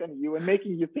trick on you and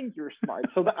making you think you're smart.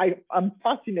 So I'm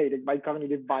fascinated by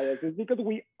cognitive biases because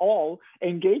we all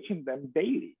engage in them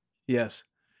daily. Yes.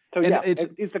 So it's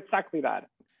exactly that.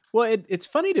 Well, it's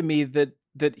funny to me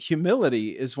that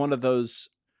humility is one of those.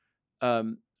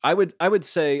 I would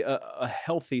say a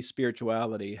healthy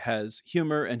spirituality has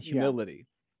humor and humility.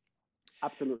 Yeah,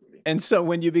 absolutely. And so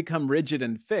when you become rigid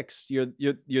and fixed, you're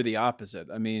the opposite.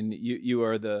 I mean, you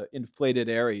are the inflated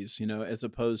Aries, as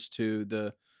opposed to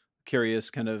the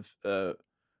curious kind of the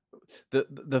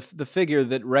figure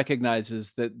that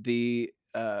recognizes that the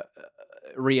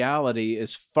reality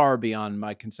is far beyond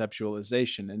my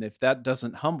conceptualization, and if that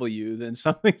doesn't humble you, then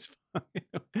something's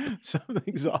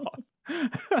off.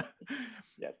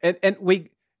 Yes.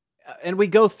 And we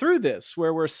go through this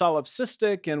where we're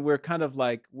solipsistic and we're kind of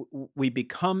like we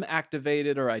become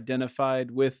activated or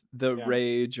identified with the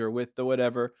rage or with the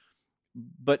whatever.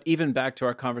 But even back to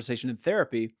our conversation in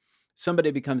therapy,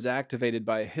 somebody becomes activated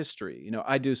by a history.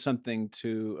 I do something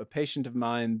to a patient of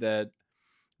mine that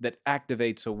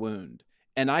activates a wound.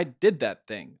 And I did that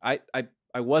thing. I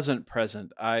wasn't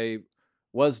present. I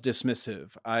was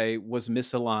dismissive. I was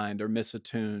misaligned or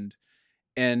misattuned.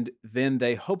 And then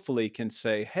they hopefully can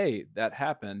say, hey, that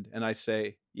happened. And I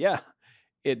say, yeah,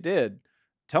 it did.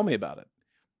 Tell me about it.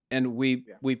 and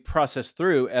we process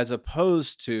through, as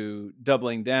opposed to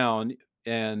doubling down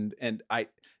and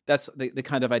that's the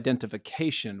kind of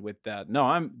identification with that.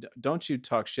 No, don't you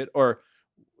talk shit, or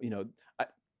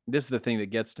this is the thing that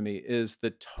gets to me, is the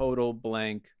total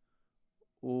blank.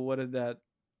 Well, what did that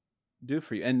do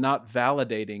for you? And not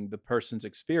validating the person's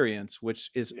experience, which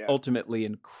is ultimately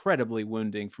incredibly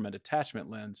wounding from an attachment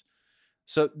lens.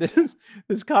 So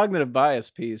this cognitive bias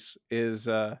piece is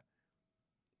a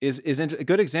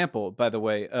good example, by the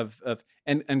way, of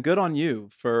and good on you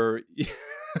for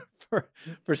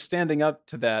for standing up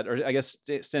to that, or I guess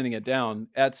standing it down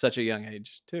at such a young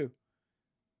age too.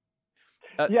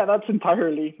 Yeah, that's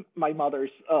entirely my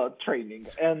mother's training,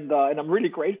 and I'm really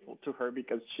grateful to her,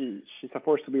 because she's a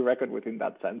force to be reckoned with in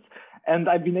that sense. And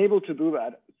I've been able to do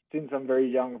that since I'm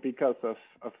very young because of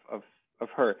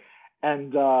her,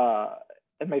 and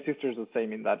my sister's the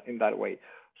same in that way.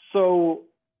 So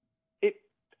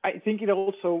I think it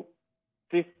also,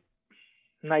 this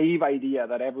naive idea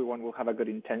that everyone will have a good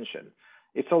intention,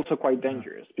 it's also quite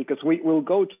dangerous, because we will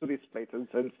go to these places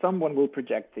and someone will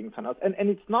project things on us, and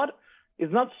it's not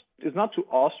to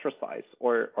ostracize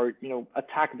or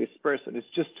attack this person. It's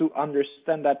just to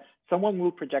understand that someone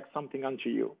will project something onto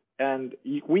you, and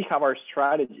we have our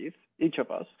strategies, each of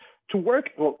us, to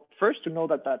work. Well, first, to know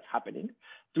that that's happening,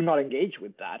 do not engage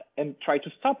with that, and try to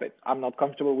stop it. I'm not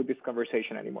comfortable with this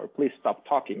conversation anymore. Please stop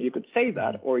talking. You could say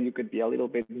that, or you could be a little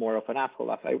bit more of an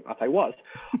asshole, as I was.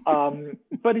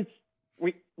 But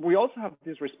we also have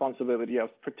this responsibility of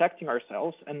protecting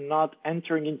ourselves and not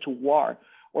entering into war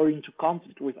or into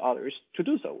conflict with others to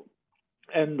do so.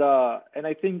 And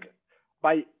I think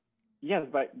by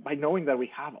knowing that we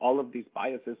have all of these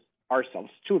biases ourselves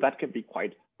too, that can be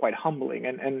quite humbling.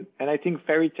 And I think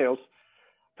fairy tales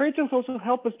also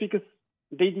help us, because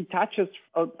they detach us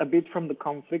a bit from the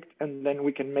conflict, and then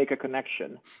we can make a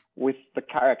connection with the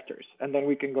characters, and then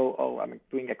we can go, oh, I'm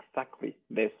doing exactly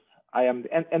this. I am,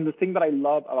 and the thing that I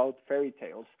love about fairy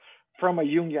tales from a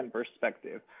Jungian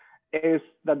perspective is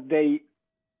that the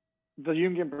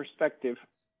Jungian perspective,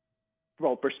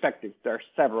 there are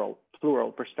several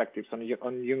plural perspectives on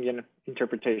Jungian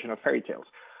interpretation of fairy tales.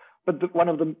 But one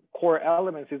of the core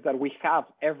elements is that we have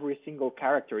every single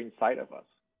character inside of us.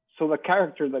 So the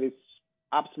character that is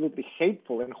absolutely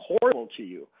hateful and horrible to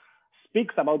you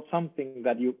speaks about something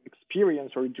that you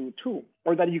experience or do too,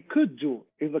 or that you could do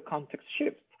if the context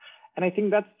shifts. And I think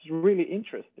that's really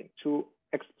interesting, to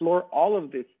explore all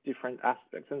of these different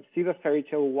aspects and see the fairy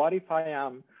tale. What if I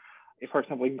am, for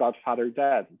example, in Godfather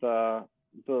Dead, the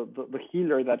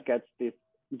healer that gets this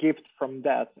gift from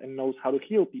death and knows how to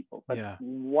heal people. But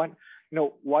what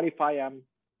if I am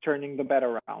turning the bed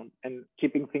around and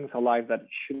keeping things alive that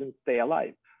shouldn't stay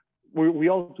alive? We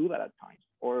all do that at times.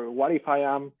 Or what if I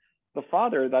am the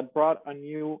father that brought a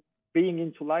new being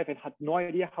into life and had no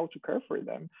idea how to care for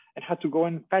them, and had to go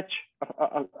and fetch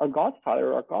a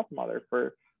godfather or a godmother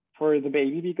for the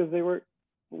baby, because they were,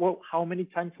 well, how many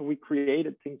times have we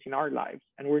created things in our lives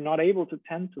and we're not able to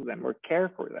tend to them or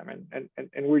care for them,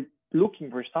 and we're looking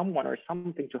for someone or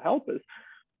something to help us,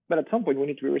 but at some point we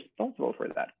need to be responsible for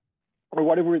that. Or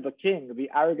what if we're the king, the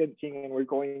arrogant king, and we're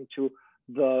going to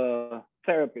the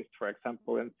therapist, for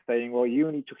example, and saying, well, you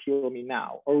need to heal me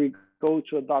now. Or we go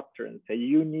to a doctor and say,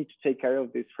 you need to take care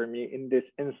of this for me in this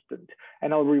instant,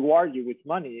 and I'll reward you with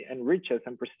money and riches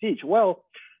and prestige. Well,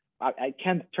 I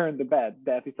can't turn the bed.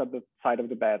 Death is at the side of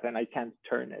the bed and I can't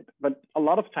turn it. But a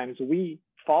lot of times we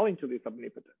fall into this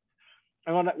omnipotence.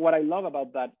 And what I love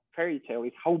about that fairy tale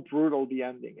is how brutal the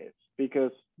ending is,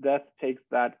 because death takes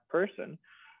that person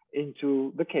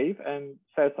into the cave and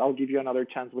says, I'll give you another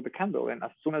chance with the candle. And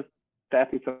as soon as death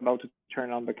is about to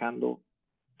turn on the candle,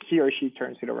 he or she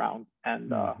turns it around and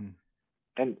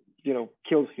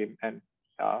kills him. And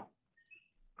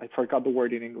I forgot the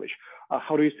word in English.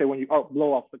 How do you say when you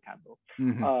blow off the candle?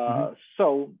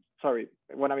 So sorry,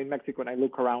 when I'm in Mexico and I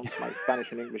look around, my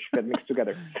Spanish and English get mixed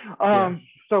together.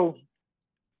 So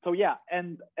yeah,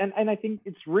 and I think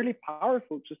it's really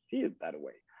powerful to see it that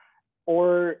way.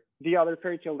 Or the other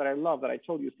fairy tale that I love, that I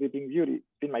told you, Sleeping Beauty, it's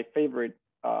been my favorite.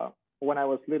 When I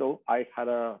was little, I had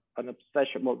an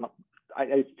obsession. Well,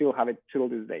 I still have it till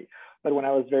this day. But when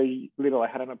I was very little, I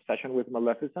had an obsession with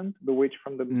Maleficent, the witch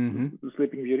from the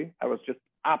Sleeping Beauty. I was just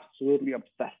absolutely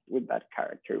obsessed with that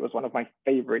character. It was one of my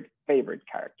favorite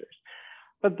characters.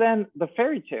 But then the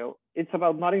fairy tale, it's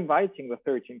about not inviting the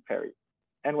 13th fairy.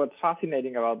 And what's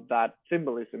fascinating about that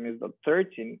symbolism is that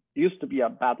 13 used to be a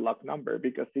bad luck number,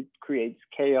 because it creates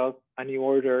chaos, a new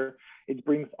order. It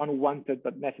brings unwanted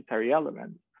but necessary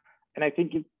elements. And I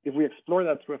think if we explore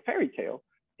that through a fairy tale,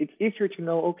 it's easier to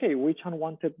know, okay, which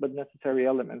unwanted but necessary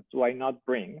elements do I not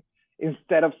bring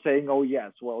instead of saying, oh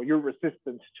yes, well, you're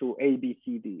resistant to A, B,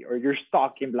 C, D, or you're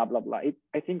stuck in blah, blah, blah.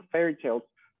 I think fairy tales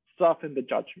soften the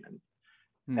judgment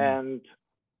and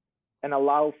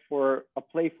allow for a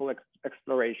playful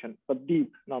exploration, but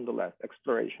deep nonetheless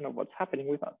exploration of what's happening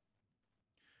with us.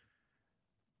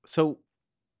 So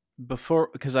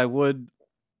because I would,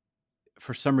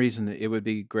 for some reason, it would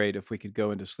be great if we could go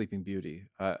into Sleeping Beauty.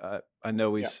 I know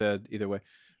we said either way,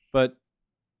 but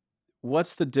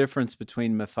what's the difference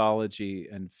between mythology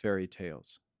and fairy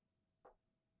tales?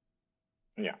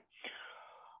 Yeah.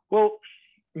 Well,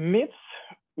 myths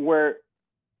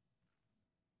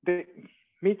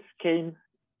came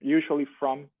usually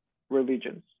from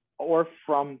religions or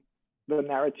from the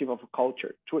narrative of a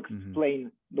culture to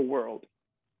explain the world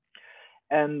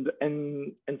and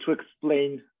to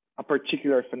explain a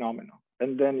particular phenomenon.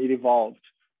 And then it evolved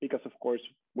because, of course,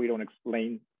 we don't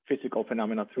explain physical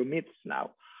phenomena through myths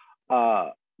now.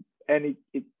 And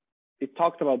it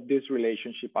talked about this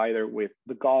relationship either with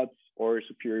the gods or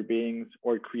superior beings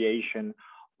or creation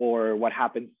or what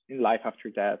happens in life after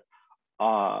death.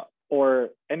 They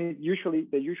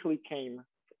usually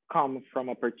come from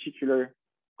a particular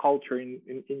culture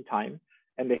in time,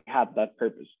 and they have that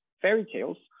purpose. Fairy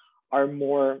tales are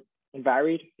more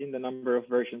varied in the number of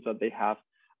versions that they have.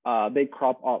 They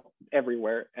crop up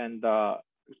everywhere, and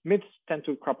myths tend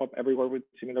to crop up everywhere with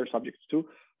similar subjects too.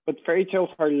 But fairy tales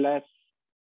are less,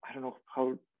 I don't know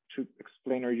how to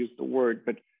explain or use the word,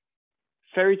 but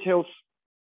fairy tales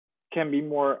can be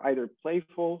more either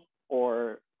playful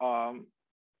or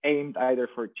aimed either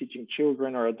for teaching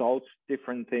children or adults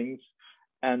different things,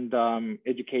 and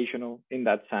educational in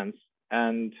that sense.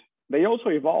 And they also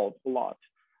evolve a lot.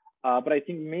 But I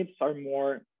think myths are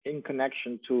more in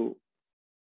connection to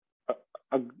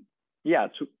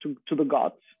the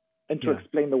gods and to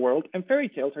explain the world. And fairy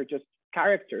tales are just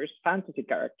characters, fantasy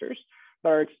characters, that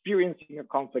are experiencing a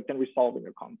conflict and resolving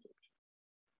a conflict.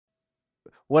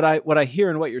 What I hear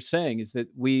in what you're saying is that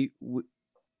we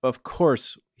of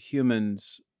course,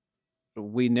 humans,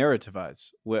 we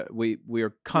narrativize. We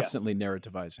are constantly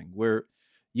narrativizing.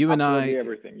 You and I,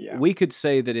 we could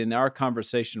say that in our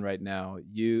conversation right now,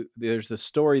 there's the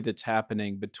story that's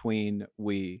happening between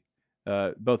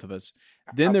both of us.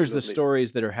 Then there's the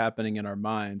stories that are happening in our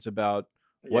minds about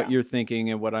what you're thinking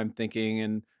and what I'm thinking,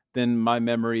 and then my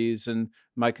memories and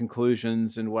my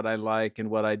conclusions and what I like and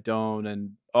what I don't,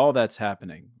 and all that's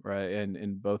happening, right? And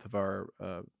in both of our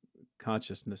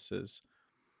consciousnesses,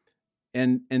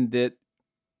 and that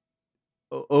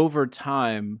over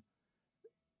time,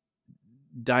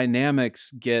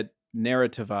 dynamics get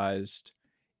narrativized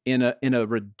in a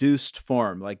reduced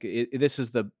form. Like this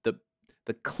is the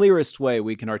clearest way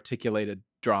we can articulate a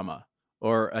drama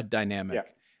or a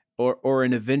dynamic or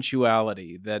an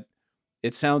eventuality. That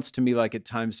it sounds to me like at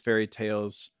times fairy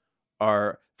tales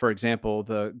are, for example,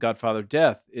 the Godfather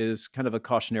Death is kind of a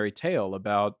cautionary tale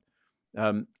about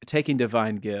taking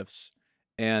divine gifts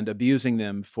and abusing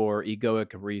them for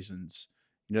egoic reasons.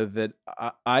 That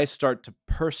I start to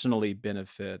personally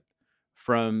benefit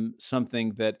from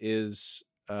something that is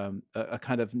a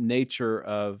kind of nature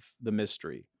of the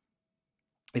mystery.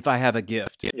 If I have a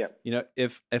gift,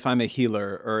 if I'm a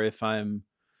healer, or if I'm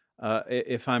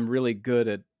really good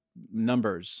at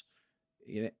numbers,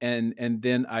 and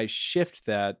then I shift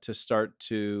that to start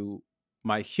to,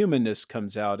 my humanness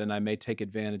comes out, and I may take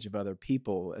advantage of other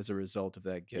people as a result of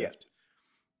that gift.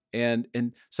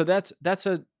 And so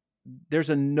there's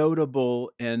a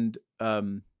notable and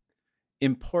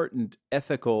important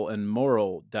ethical and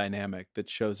moral dynamic that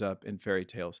shows up in fairy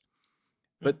tales.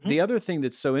 But the other thing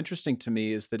that's so interesting to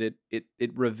me is that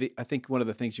I think one of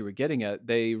the things you were getting at,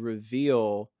 they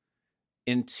reveal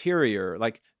interior,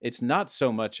 like it's not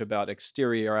so much about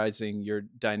exteriorizing your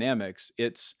dynamics,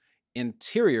 it's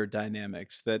interior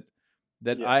dynamics that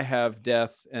I have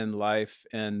death and life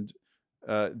and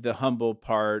the humble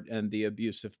part and the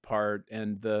abusive part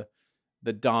and the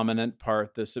dominant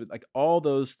part, like all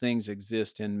those things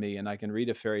exist in me, and I can read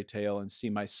a fairy tale and see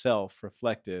myself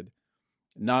reflected,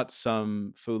 not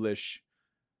some foolish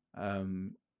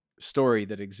story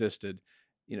that existed.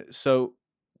 So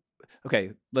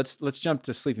okay, let's jump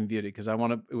to Sleeping Beauty, because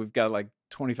we've got like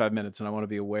 25 minutes and I want to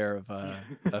be aware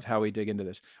of how we dig into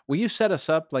this. Will you set us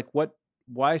up, like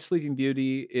why Sleeping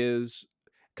Beauty is,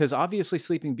 because obviously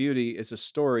Sleeping Beauty is a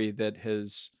story that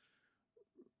has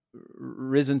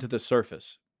risen to the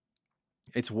surface.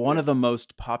 It's one of the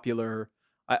most popular,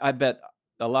 I bet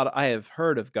I have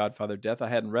heard of Godfather Death. I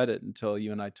hadn't read it until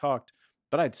you and I talked,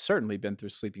 but I'd certainly been through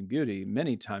Sleeping Beauty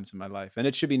many times in my life. And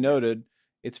it should be noted,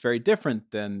 it's very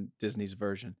different than Disney's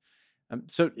version.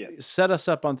 So set us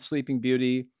up on Sleeping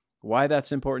Beauty. why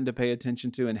that's important to pay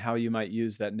attention to, and how you might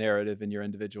use that narrative in your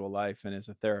individual life and as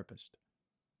a therapist.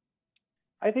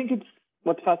 I think it's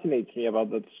what fascinates me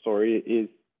about that story is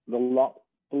the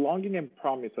longing and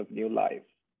promise of new life,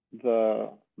 the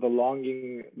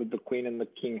longing that the queen and the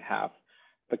king have.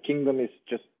 The kingdom is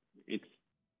just it's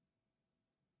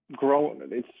grown,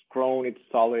 it's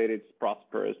solid, it's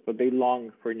prosperous, but they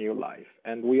long for new life.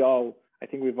 And I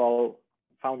think we've all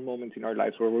found moments in our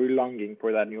lives where we're longing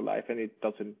for that new life and it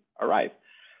doesn't arrive.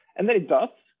 And then it does.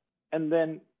 And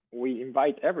then we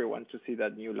invite everyone to see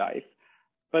that new life.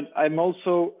 But I love,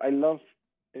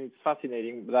 and it's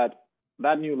fascinating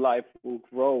that new life will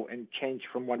grow and change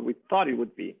from what we thought it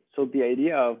would be. So the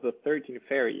idea of the 13th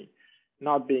fairy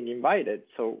not being invited,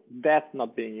 so death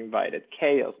not being invited,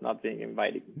 chaos not being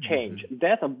invited, change,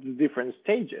 death of the different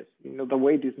stages. The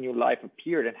way this new life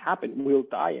appeared and happened will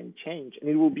die and change, and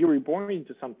it will be reborn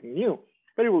into something new,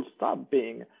 but it will stop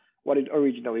being what it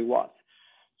originally was.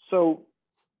 So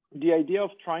the idea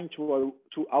of trying to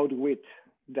outwit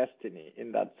destiny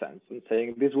in that sense and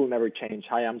saying this will never change,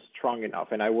 I am strong enough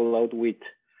and I will outwit,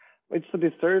 it's a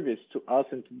disservice to us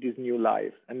and to this new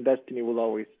life, and destiny will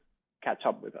always catch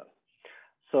up with us.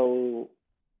 So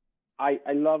I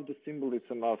love the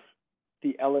symbolism of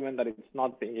the element that it's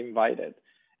not being invited.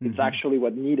 It's actually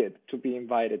what needed to be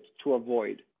invited to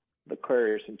avoid the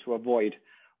curse and to avoid,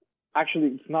 actually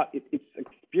it's not, it's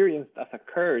experienced as a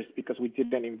curse because we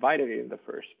didn't invite it in the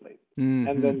first place.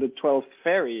 And then the 12th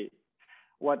fairy,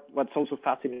 what's also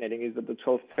fascinating is that the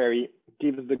 12th fairy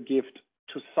gives the gift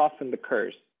to soften the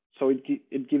curse. So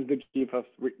it gives the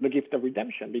gift of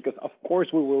redemption, because of course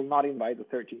we will not invite the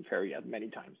 13th fairy as many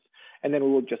times, and then we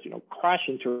will just crash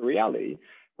into reality.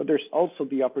 But there's also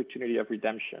the opportunity of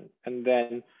redemption. And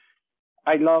then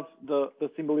I love the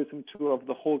symbolism too of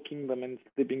the whole kingdom and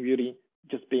Sleeping Beauty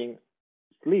just being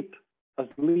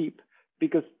asleep,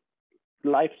 because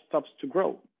life stops to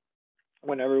grow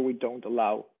whenever we don't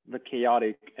allow the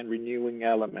chaotic and renewing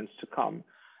elements to come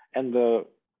and the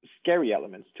scary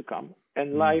elements to come,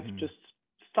 and life just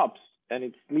stops and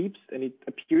it sleeps and it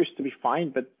appears to be fine,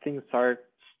 but things are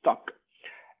stuck,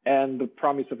 and the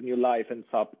promise of new life ends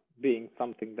up being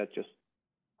something that just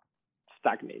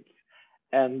stagnates.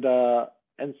 And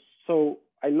so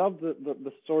I love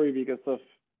the story because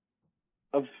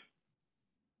of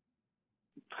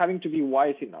having to be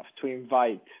wise enough to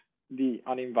invite the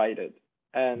uninvited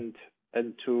and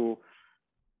to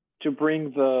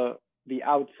bring the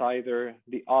outsider,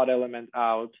 the odd element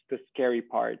out, the scary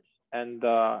parts. And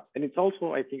it's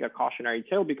also, I think, a cautionary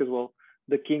tale because, well,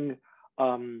 the king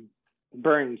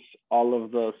burns all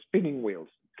of the spinning wheels,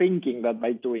 thinking that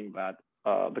by doing that,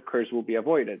 the curse will be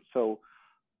avoided. So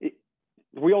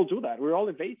we all do that. We're all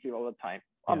evasive all the time.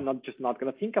 Yeah. I'm not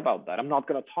going to think about that. I'm not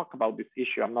going to talk about this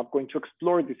issue. I'm not going to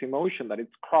explore this emotion that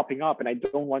it's cropping up and I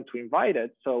don't want to invite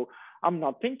it. So I'm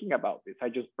not thinking about this. I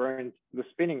just burned the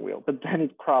spinning wheel, but then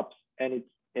it crops and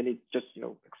it just,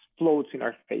 explodes in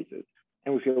our faces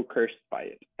and we feel cursed by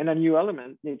it. And a new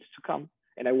element needs to come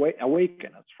and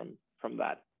awaken us from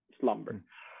that slumber.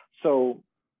 So,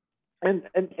 and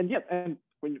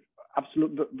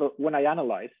when I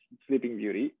analyze Sleeping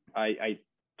Beauty, I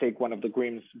take one of the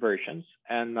Grimm's versions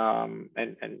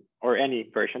or any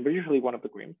version, but usually one of the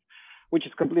Grimm's, which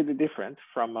is completely different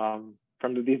from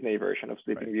the Disney version of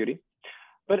Sleeping Beauty.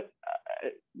 But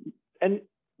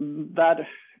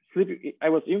I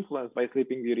was influenced by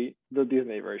Sleeping Beauty, the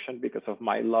Disney version, because of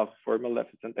my love for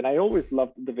Maleficent, and I always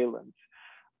loved the villains.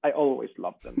 I always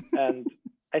loved them, and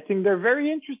I think they're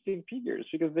very interesting figures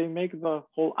because they make the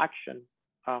whole action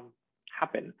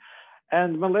happen.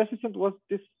 And Maleficent was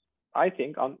this, I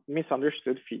think,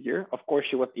 misunderstood figure. Of course,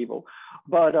 she was evil,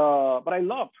 but I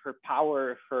loved her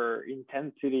power, her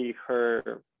intensity,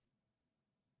 her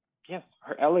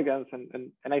elegance,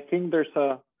 and I think there's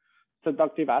a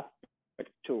seductive aspect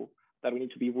too that we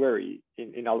need to be wary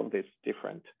in all of these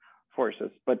different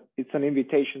forces. But it's an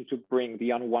invitation to bring the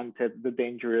unwanted, the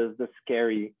dangerous, the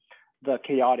scary, the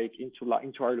chaotic into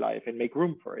our life and make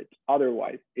room for it.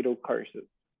 Otherwise, it'll curse us,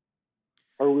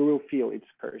 or we will feel it's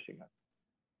cursing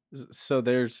us. So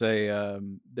there's a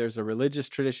religious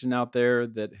tradition out there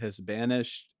that has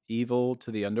banished evil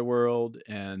to the underworld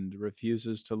and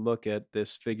refuses to look at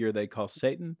this figure they call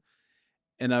Satan.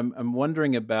 And I'm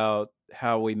wondering about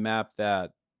how we map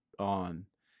that on,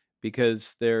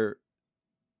 because there's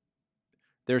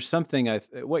something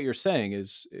what you're saying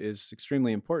is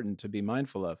extremely important to be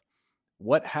mindful of.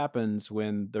 What happens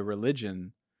when the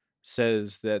religion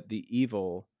says that the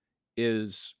evil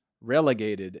is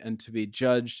relegated and to be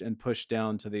judged and pushed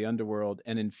down to the underworld,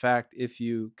 and in fact, if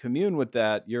you commune with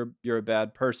that, you're a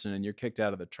bad person and you're kicked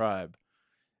out of the tribe?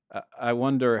 I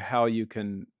wonder how you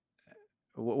can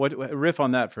what riff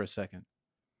on that for a second.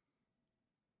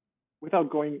 Without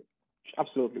going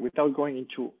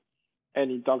into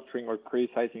any doctrine or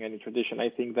criticizing any tradition, I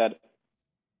think that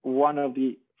one of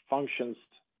the functions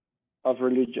of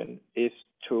religion is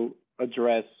to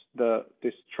address the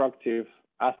destructive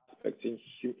aspects in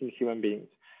human beings.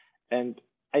 And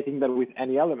I think that with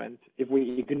any element, if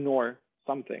we ignore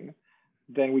something,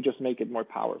 then we just make it more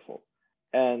powerful.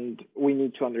 And we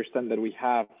need to understand that we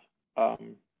have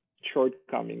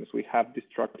shortcomings, we have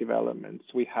destructive elements,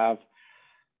 we have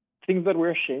things that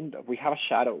we're ashamed of. We have a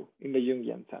shadow in the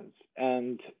Jungian sense.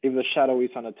 And if the shadow is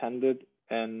unattended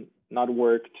and not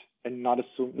worked and not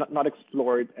assumed, not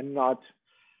explored, and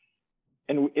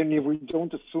if we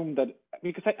don't assume that,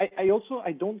 because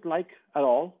I don't like at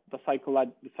all the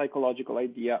psychological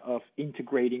idea of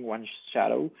integrating one's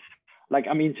shadow. Like,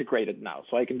 I'm integrated now,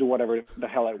 so I can do whatever the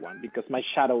hell I want because my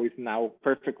shadow is now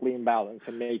perfectly in balance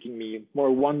and making me more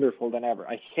wonderful than ever.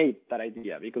 I hate that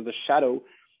idea because the shadow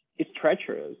is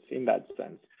treacherous in that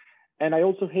sense. And I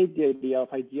also hate the idea of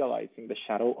idealizing the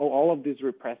shadow. Oh, all of these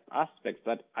repressed aspects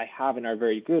that I have and are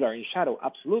very good are in shadow.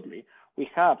 Absolutely. We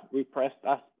have repressed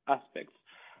aspects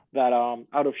that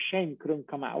out of shame couldn't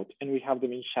come out, and we have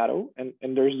them in shadow. And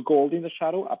there's gold in the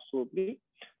shadow, absolutely.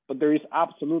 But there is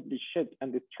absolutely shit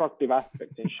and destructive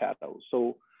aspects in shadow.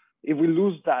 So if we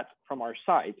lose that from our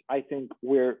sight, I think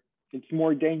it's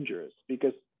more dangerous,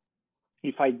 because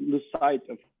if I lose sight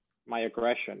of my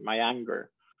aggression, my anger,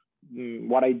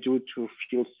 what I do to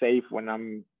feel safe when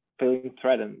I'm feeling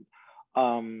threatened,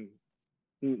 the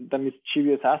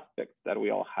mischievous aspects that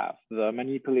we all have, the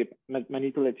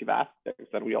manipulative aspects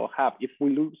that we all have, if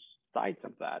we lose sight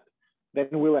of that, then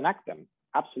we'll enact them.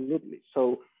 Absolutely.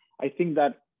 So I think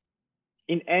that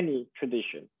in any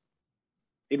tradition,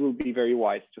 it will be very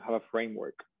wise to have a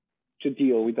framework to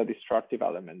deal with the destructive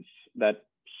elements that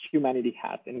humanity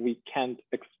has, and we can't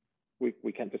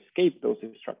escape those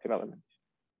destructive elements.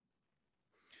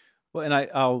 Well, and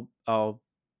I'll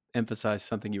emphasize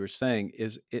something you were saying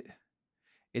is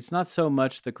it's not so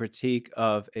much the critique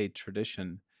of a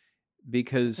tradition,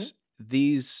 because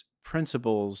these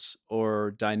principles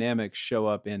or dynamics show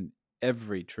up in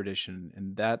every tradition,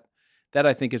 and that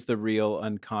I think is the real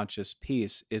unconscious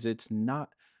piece. Is it's not.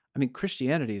 I mean,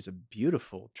 Christianity is a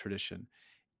beautiful tradition.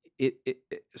 It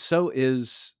so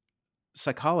is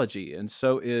psychology, and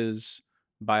so is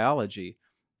biology.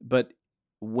 But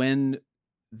when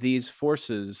these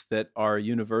forces that are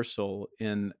universal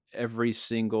in every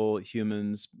single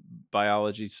human's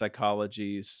biology,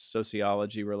 psychology,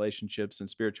 sociology, relationships, and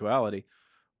spirituality,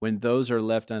 when those are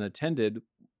left unattended,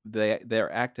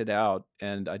 they're acted out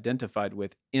and identified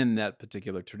with in that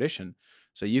particular tradition.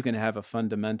 So you can have a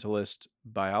fundamentalist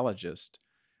biologist.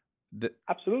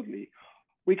 Absolutely.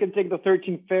 We can take the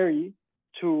 13th fairy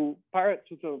to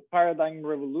the paradigm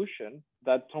revolution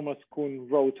that Thomas Kuhn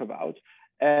wrote about.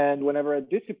 And whenever a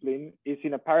discipline is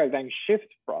in a paradigm shift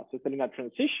process and in a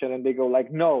transition, and they go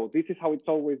like, no, this is how it's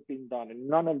always been done, and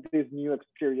none of these new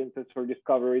experiences or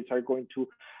discoveries are going to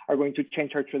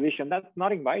change our tradition, that's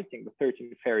not inviting the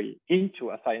 13th fairy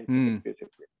into a scientific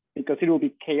discipline, because it will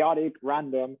be chaotic,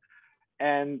 random,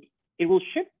 and it will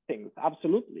shift things,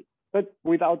 absolutely. But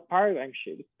without paradigm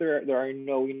shifts, there are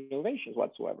no innovations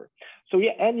whatsoever. So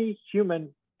yeah, any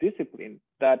human discipline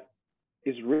that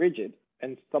is rigid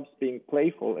and stops being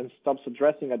playful and stops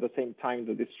addressing at the same time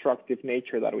the destructive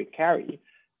nature that we carry,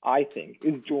 I think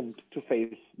is doomed to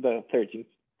face the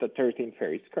 13th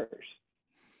fairy's curse.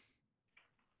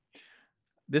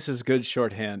 This is good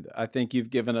shorthand. I think you've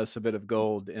given us a bit of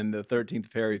gold in the 13th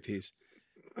fairy piece.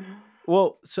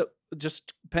 Well, so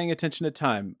just paying attention to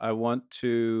time, I want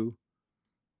to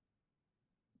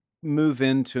move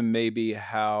into maybe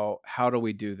how do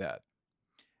we do that?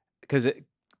 Because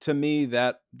to me,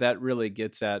 that really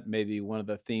gets at maybe one of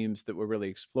the themes that we're really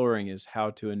exploring is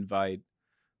how to invite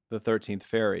the 13th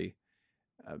fairy.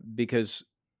 Because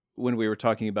when we were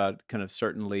talking about kind of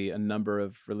certainly a number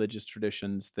of religious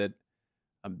traditions that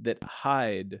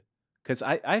hide, because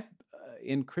I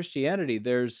in Christianity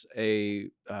there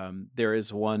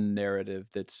is one narrative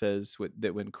that says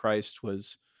that when Christ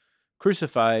was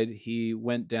crucified, he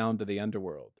went down to the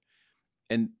underworld,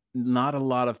 and not a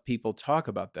lot of people talk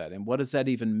about that. And what does that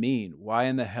even mean? Why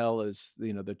in the hell is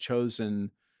the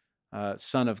chosen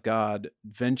Son of God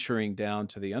venturing down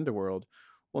to the underworld?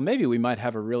 Well, maybe we might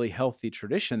have a really healthy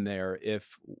tradition there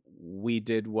if we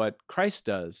did what Christ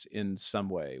does in some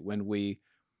way, when we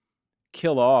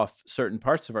kill off certain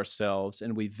parts of ourselves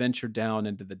and we venture down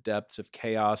into the depths of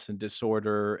chaos and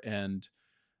disorder and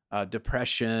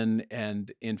depression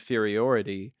and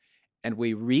inferiority, and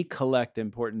we recollect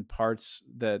important parts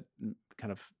that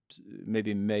kind of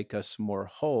maybe make us more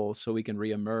whole, so we can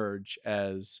reemerge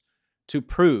as to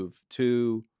prove,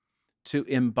 to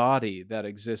embody that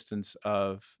existence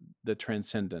of the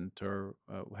transcendent, or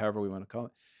however we want to call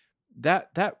it.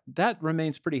 That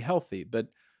remains pretty healthy. But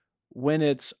when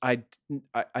it's I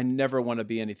never want to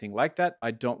be anything like that.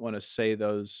 I don't want to say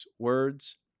those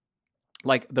words.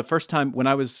 Like the first time when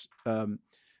I was in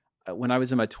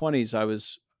my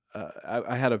 20s,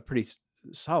 I had a pretty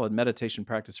solid meditation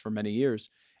practice for many years,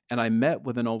 and I met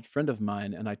with an old friend of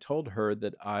mine, and I told her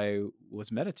that I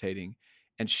was meditating,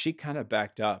 and she kind of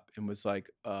backed up and was like,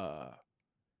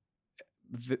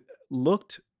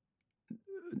 looked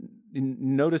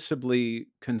noticeably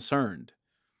concerned.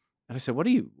 And I said, what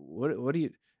do you,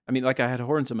 I mean, like I had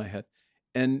horns in my head.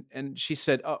 And she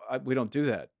said, oh, we don't do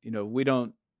that. We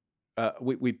don't,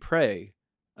 we pray.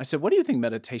 I said, what do you think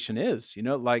meditation is?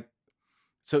 Like,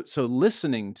 so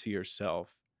listening to yourself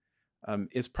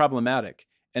is problematic.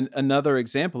 And another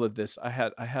example of this,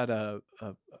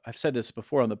 I've said this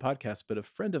before on the podcast, but a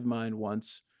friend of mine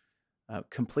once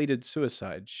completed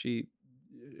suicide. She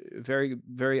very,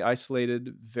 very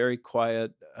isolated, very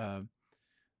quiet,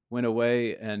 went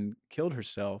away and killed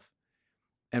herself.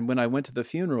 And when I went to the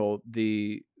funeral,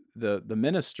 the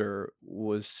minister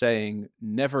was saying,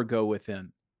 never go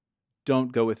within.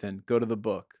 Don't go within. Go to the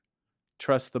book.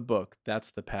 Trust the book.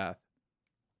 That's the path.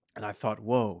 And I thought,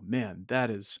 whoa, man, that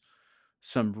is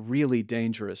some really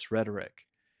dangerous rhetoric.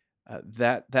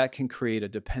 That can create a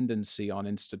dependency on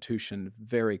institution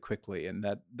very quickly. And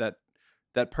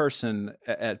that person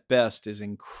at best is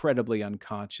incredibly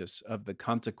unconscious of the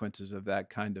consequences of that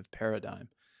kind of paradigm.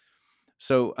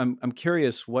 So I'm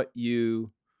curious what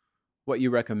you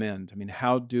recommend. I mean,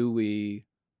 how do we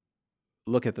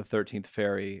look at the 13th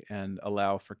fairy and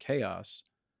allow for chaos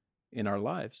in our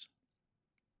lives?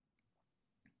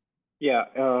 Yeah,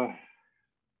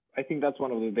 I think that's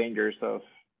one of the dangers of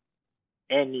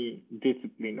any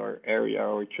discipline or area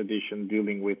or tradition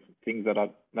dealing with things that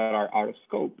are out of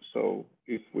scope. So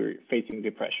if we're facing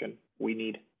depression, we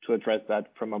need to address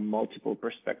that from a multiple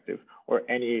perspective, or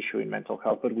any issue in mental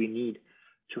health, but we need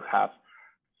to have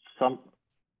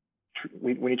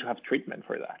we need to have treatment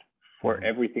for that, for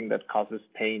everything that causes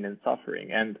pain and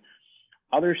suffering. And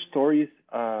other stories,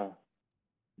 the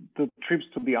trips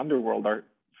to the underworld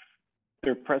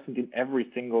they're present in every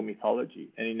single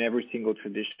mythology and in every single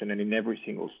tradition and in every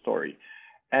single story.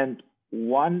 And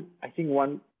one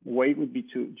way would be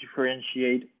to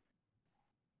differentiate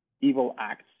evil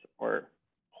acts or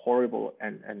horrible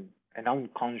and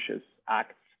unconscious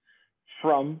acts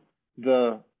from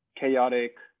the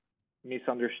chaotic,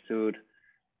 misunderstood,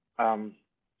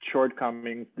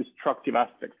 shortcomings, destructive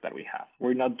aspects that we have.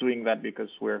 We're not doing that because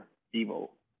we're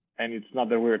evil. And it's not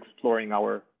that we're exploring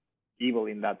our evil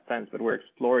in that sense, but we're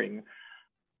exploring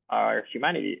our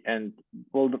humanity. And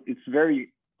well, it's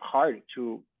very hard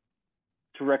to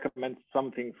recommend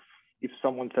something if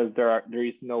someone says there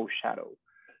is no shadow.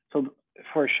 So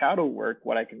for shadow work,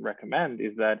 what I can recommend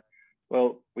is that,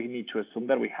 well, we need to assume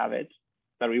that we have it,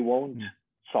 that we won't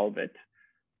solve it,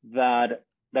 that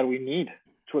we need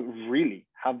to really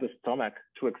have the stomach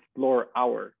to explore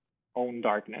our own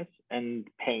darkness and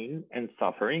pain and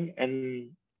suffering. And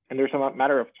there's a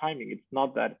matter of timing. It's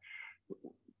not that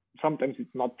sometimes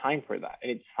it's not time for that,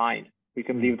 and it's fine. We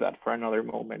can leave that for another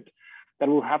moment. That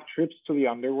we'll have trips to the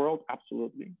underworld,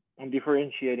 absolutely. And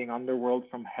differentiating underworld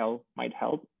from hell might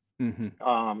help.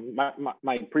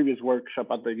 My previous workshop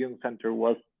at the Jung Center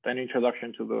was an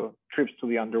introduction to the trips to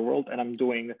the underworld, and I'm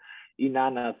doing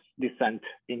Inanna's descent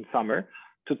in summer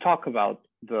to talk about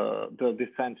the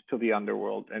descent to the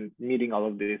underworld and meeting all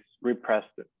of these repressed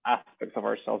aspects of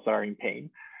ourselves that are in pain.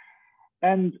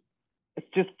 And it's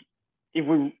just,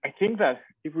 I think that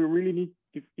if we really need,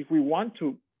 if we want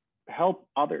to help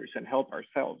others and help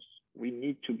ourselves, we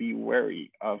need to be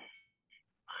wary of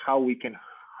how we can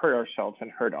hurt ourselves and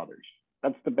hurt others.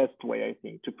 That's the best way, I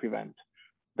think, to prevent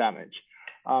damage.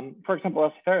 For example,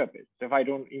 as therapists, if I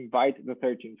don't invite the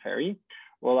 13th fairy,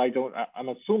 well, I'm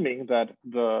assuming that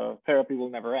the therapy will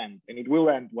never end, and it will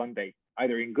end one day,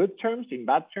 either in good terms, in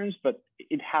bad terms, but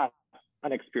it has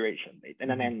an expiration date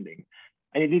and an ending,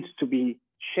 and it needs to be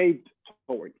shaped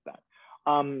towards that.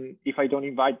 If I don't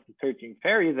invite the 13th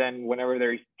fairy, then whenever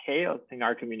there is chaos in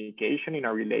our communication, in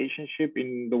our relationship,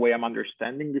 in the way I'm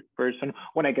understanding this person,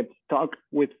 when I get stuck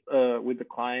with the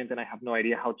client and I have no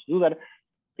idea how to do that,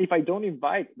 if I don't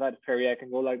invite that fairy, I can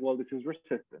go like, well, this is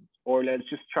resistance, or let's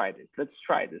just try this, let's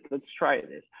try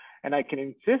this. And I can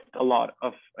insist a lot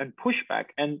and push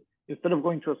back. And instead of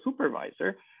going to a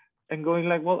supervisor, and going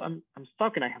like, well, I'm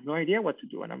stuck and I have no idea what to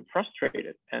do and I'm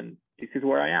frustrated and this is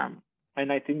where I am.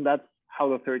 And I think that's how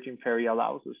the 13th fairy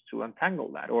allows us to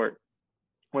untangle that. Or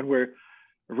when we're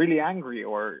really angry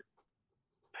or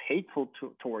hateful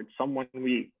towards someone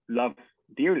we love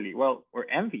dearly, well, or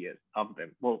envious of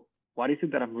them, well, what is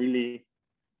it that I'm really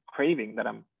craving, that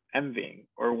I'm envying,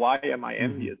 or why am I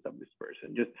envious of this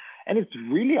person? And it's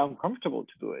really uncomfortable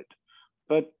to do it.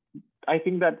 But I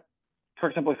think that, for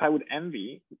example, if I would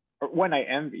envy, or when I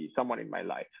envy someone in my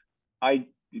life,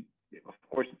 of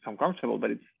course it's uncomfortable,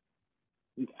 but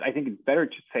I think it's better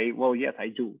to say, well, yes, I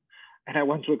do, and I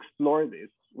want to explore this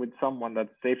with someone that's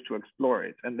safe to explore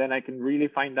it, and then I can really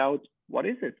find out what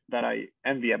is it that I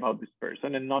envy about this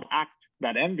person, and not act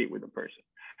that envy with the person.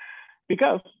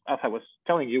 Because, as I was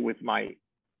telling you with my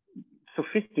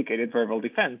sophisticated verbal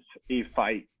defense, if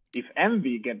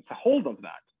envy gets a hold of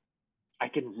that, I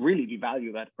can really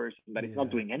devalue that person that is not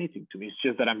doing anything to me. It's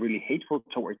just that I'm really hateful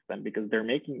towards them because they're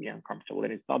making me uncomfortable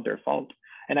and it's not their fault.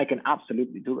 And I can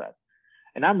absolutely do that.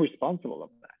 And I'm responsible of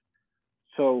that.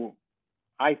 So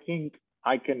I think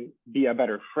I can be a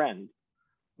better friend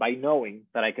by knowing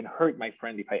that I can hurt my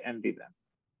friend if I envy them,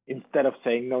 instead of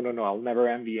saying, no, I'll never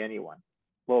envy anyone.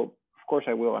 Well, of course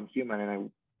I will. I'm human.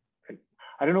 And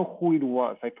I don't know who it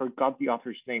was. I forgot the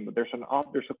author's name, but there's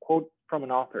a quote from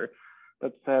an author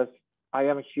that says, I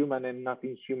am a human and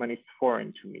nothing human is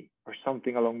foreign to me, or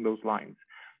something along those lines.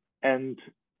 And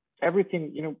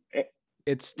everything,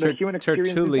 it's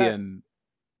Tertullian.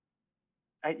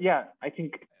 I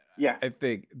think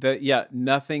that,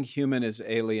 nothing human is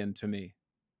alien to me.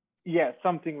 Yeah,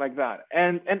 something like that.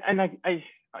 And I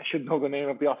should know the name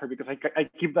of the author because I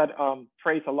keep that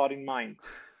phrase a lot in mind,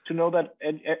 to know that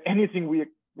anything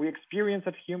we experience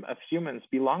as humans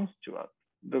belongs to us.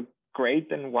 The great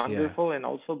and wonderful, and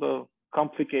also the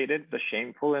complicated, the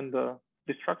shameful, and the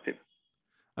destructive.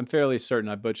 I'm fairly certain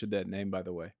I butchered that name, by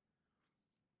the way.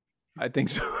 I think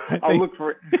so. I'll look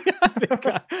for it.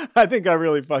 I think I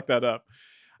really fucked that up.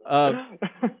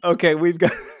 Okay, we've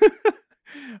got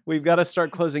to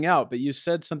start closing out, but you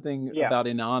said something about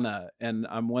Inanna, and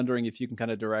I'm wondering if you can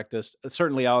kind of direct us.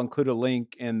 Certainly, I'll include a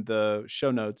link in the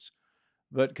show notes,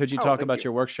 but could you talk about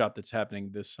your workshop that's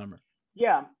happening this summer?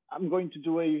 Yeah, I'm going to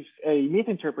do a myth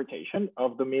interpretation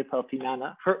of the myth of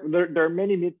Inanna. There are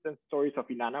many myths and stories of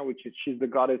Inanna, which is she's the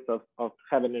goddess of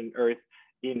heaven and earth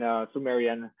in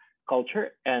Sumerian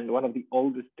culture, and one of the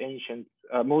oldest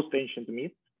most ancient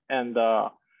myths.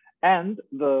 And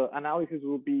the analysis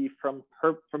will be from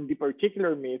the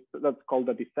particular myth that's called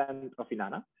the descent of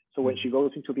Inanna. So when she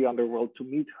goes into the underworld to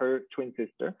meet her twin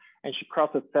sister, and she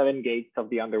crosses 7 gates of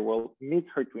the underworld, meets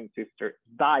her twin sister,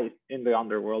 dies in the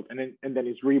underworld, and then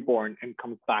is reborn and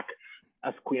comes back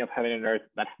as Queen of Heaven and Earth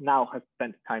that now has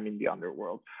spent time in the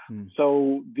underworld.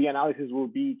 So the analysis will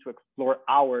be to explore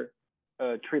our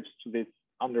trips to this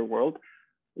underworld.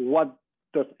 What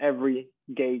does every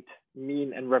gate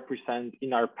mean and represent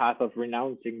in our path of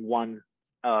renouncing one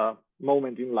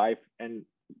moment in life and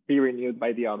be renewed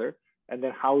by the other? And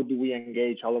then how do we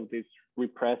engage all of these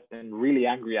repressed and really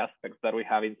angry aspects that we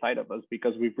have inside of us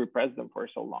because we've repressed them for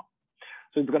so long?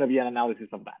 So it's going to be an analysis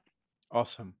of that.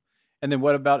 Awesome. And then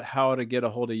what about how to get a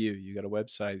hold of you? You got a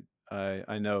website,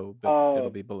 I know, but it'll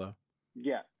be below.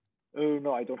 Yeah.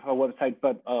 No, I don't have a website,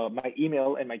 but my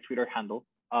email and my Twitter handle.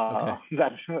 I'll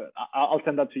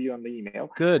send that to you on the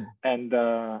email. Good. And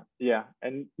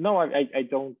and no, I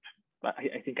don't.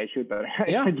 I think I should, but I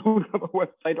don't have a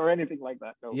website or anything like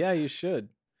that. No. Yeah, you should.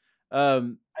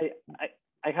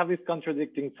 I have this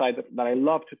contradicting side that I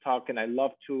love to talk and I love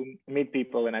to meet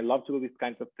people and I love to do these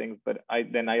kinds of things, but I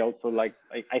also I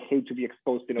hate to be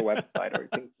exposed in a website or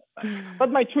things like that.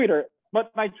 But my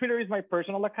Twitter is my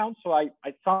personal account, so I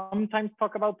sometimes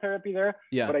talk about therapy there,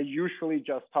 but I usually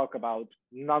just talk about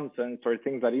nonsense or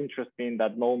things that interest me in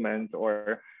that moment,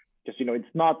 or just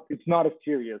it's not a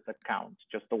serious account,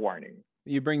 just a warning.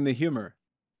 You bring the humor.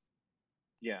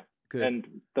 Yeah. Good.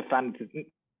 And the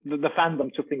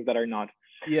fandom to things that are not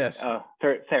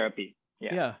therapy.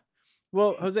 Yeah.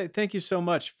 Well, Jose, thank you so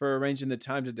much for arranging the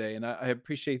time today, and I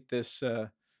appreciate this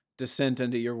descent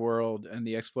into your world and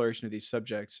the exploration of these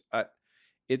subjects.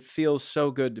 It feels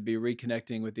so good to be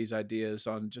reconnecting with these ideas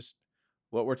on just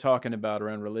what we're talking about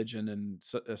around religion and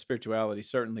spirituality,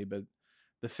 certainly, but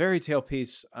the fairy tale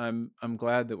piece, I'm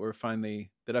glad that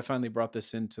I finally brought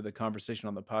this into the conversation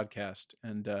on the podcast,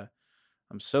 and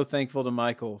I'm so thankful to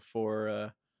Michael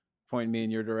for pointing me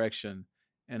in your direction,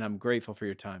 and I'm grateful for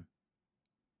your time.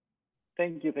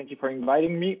 Thank you for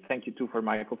inviting me. Thank you too for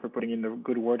Michael for putting in the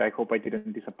good word. I hope I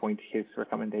didn't disappoint his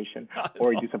recommendation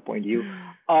or disappoint you.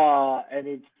 And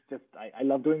it's just I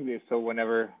love doing this. So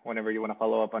whenever you want to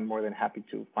follow up, I'm more than happy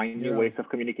to find new ways of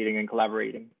communicating and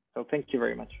collaborating. So thank you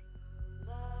very much.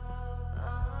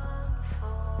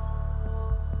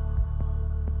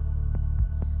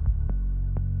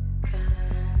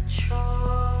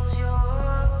 Control.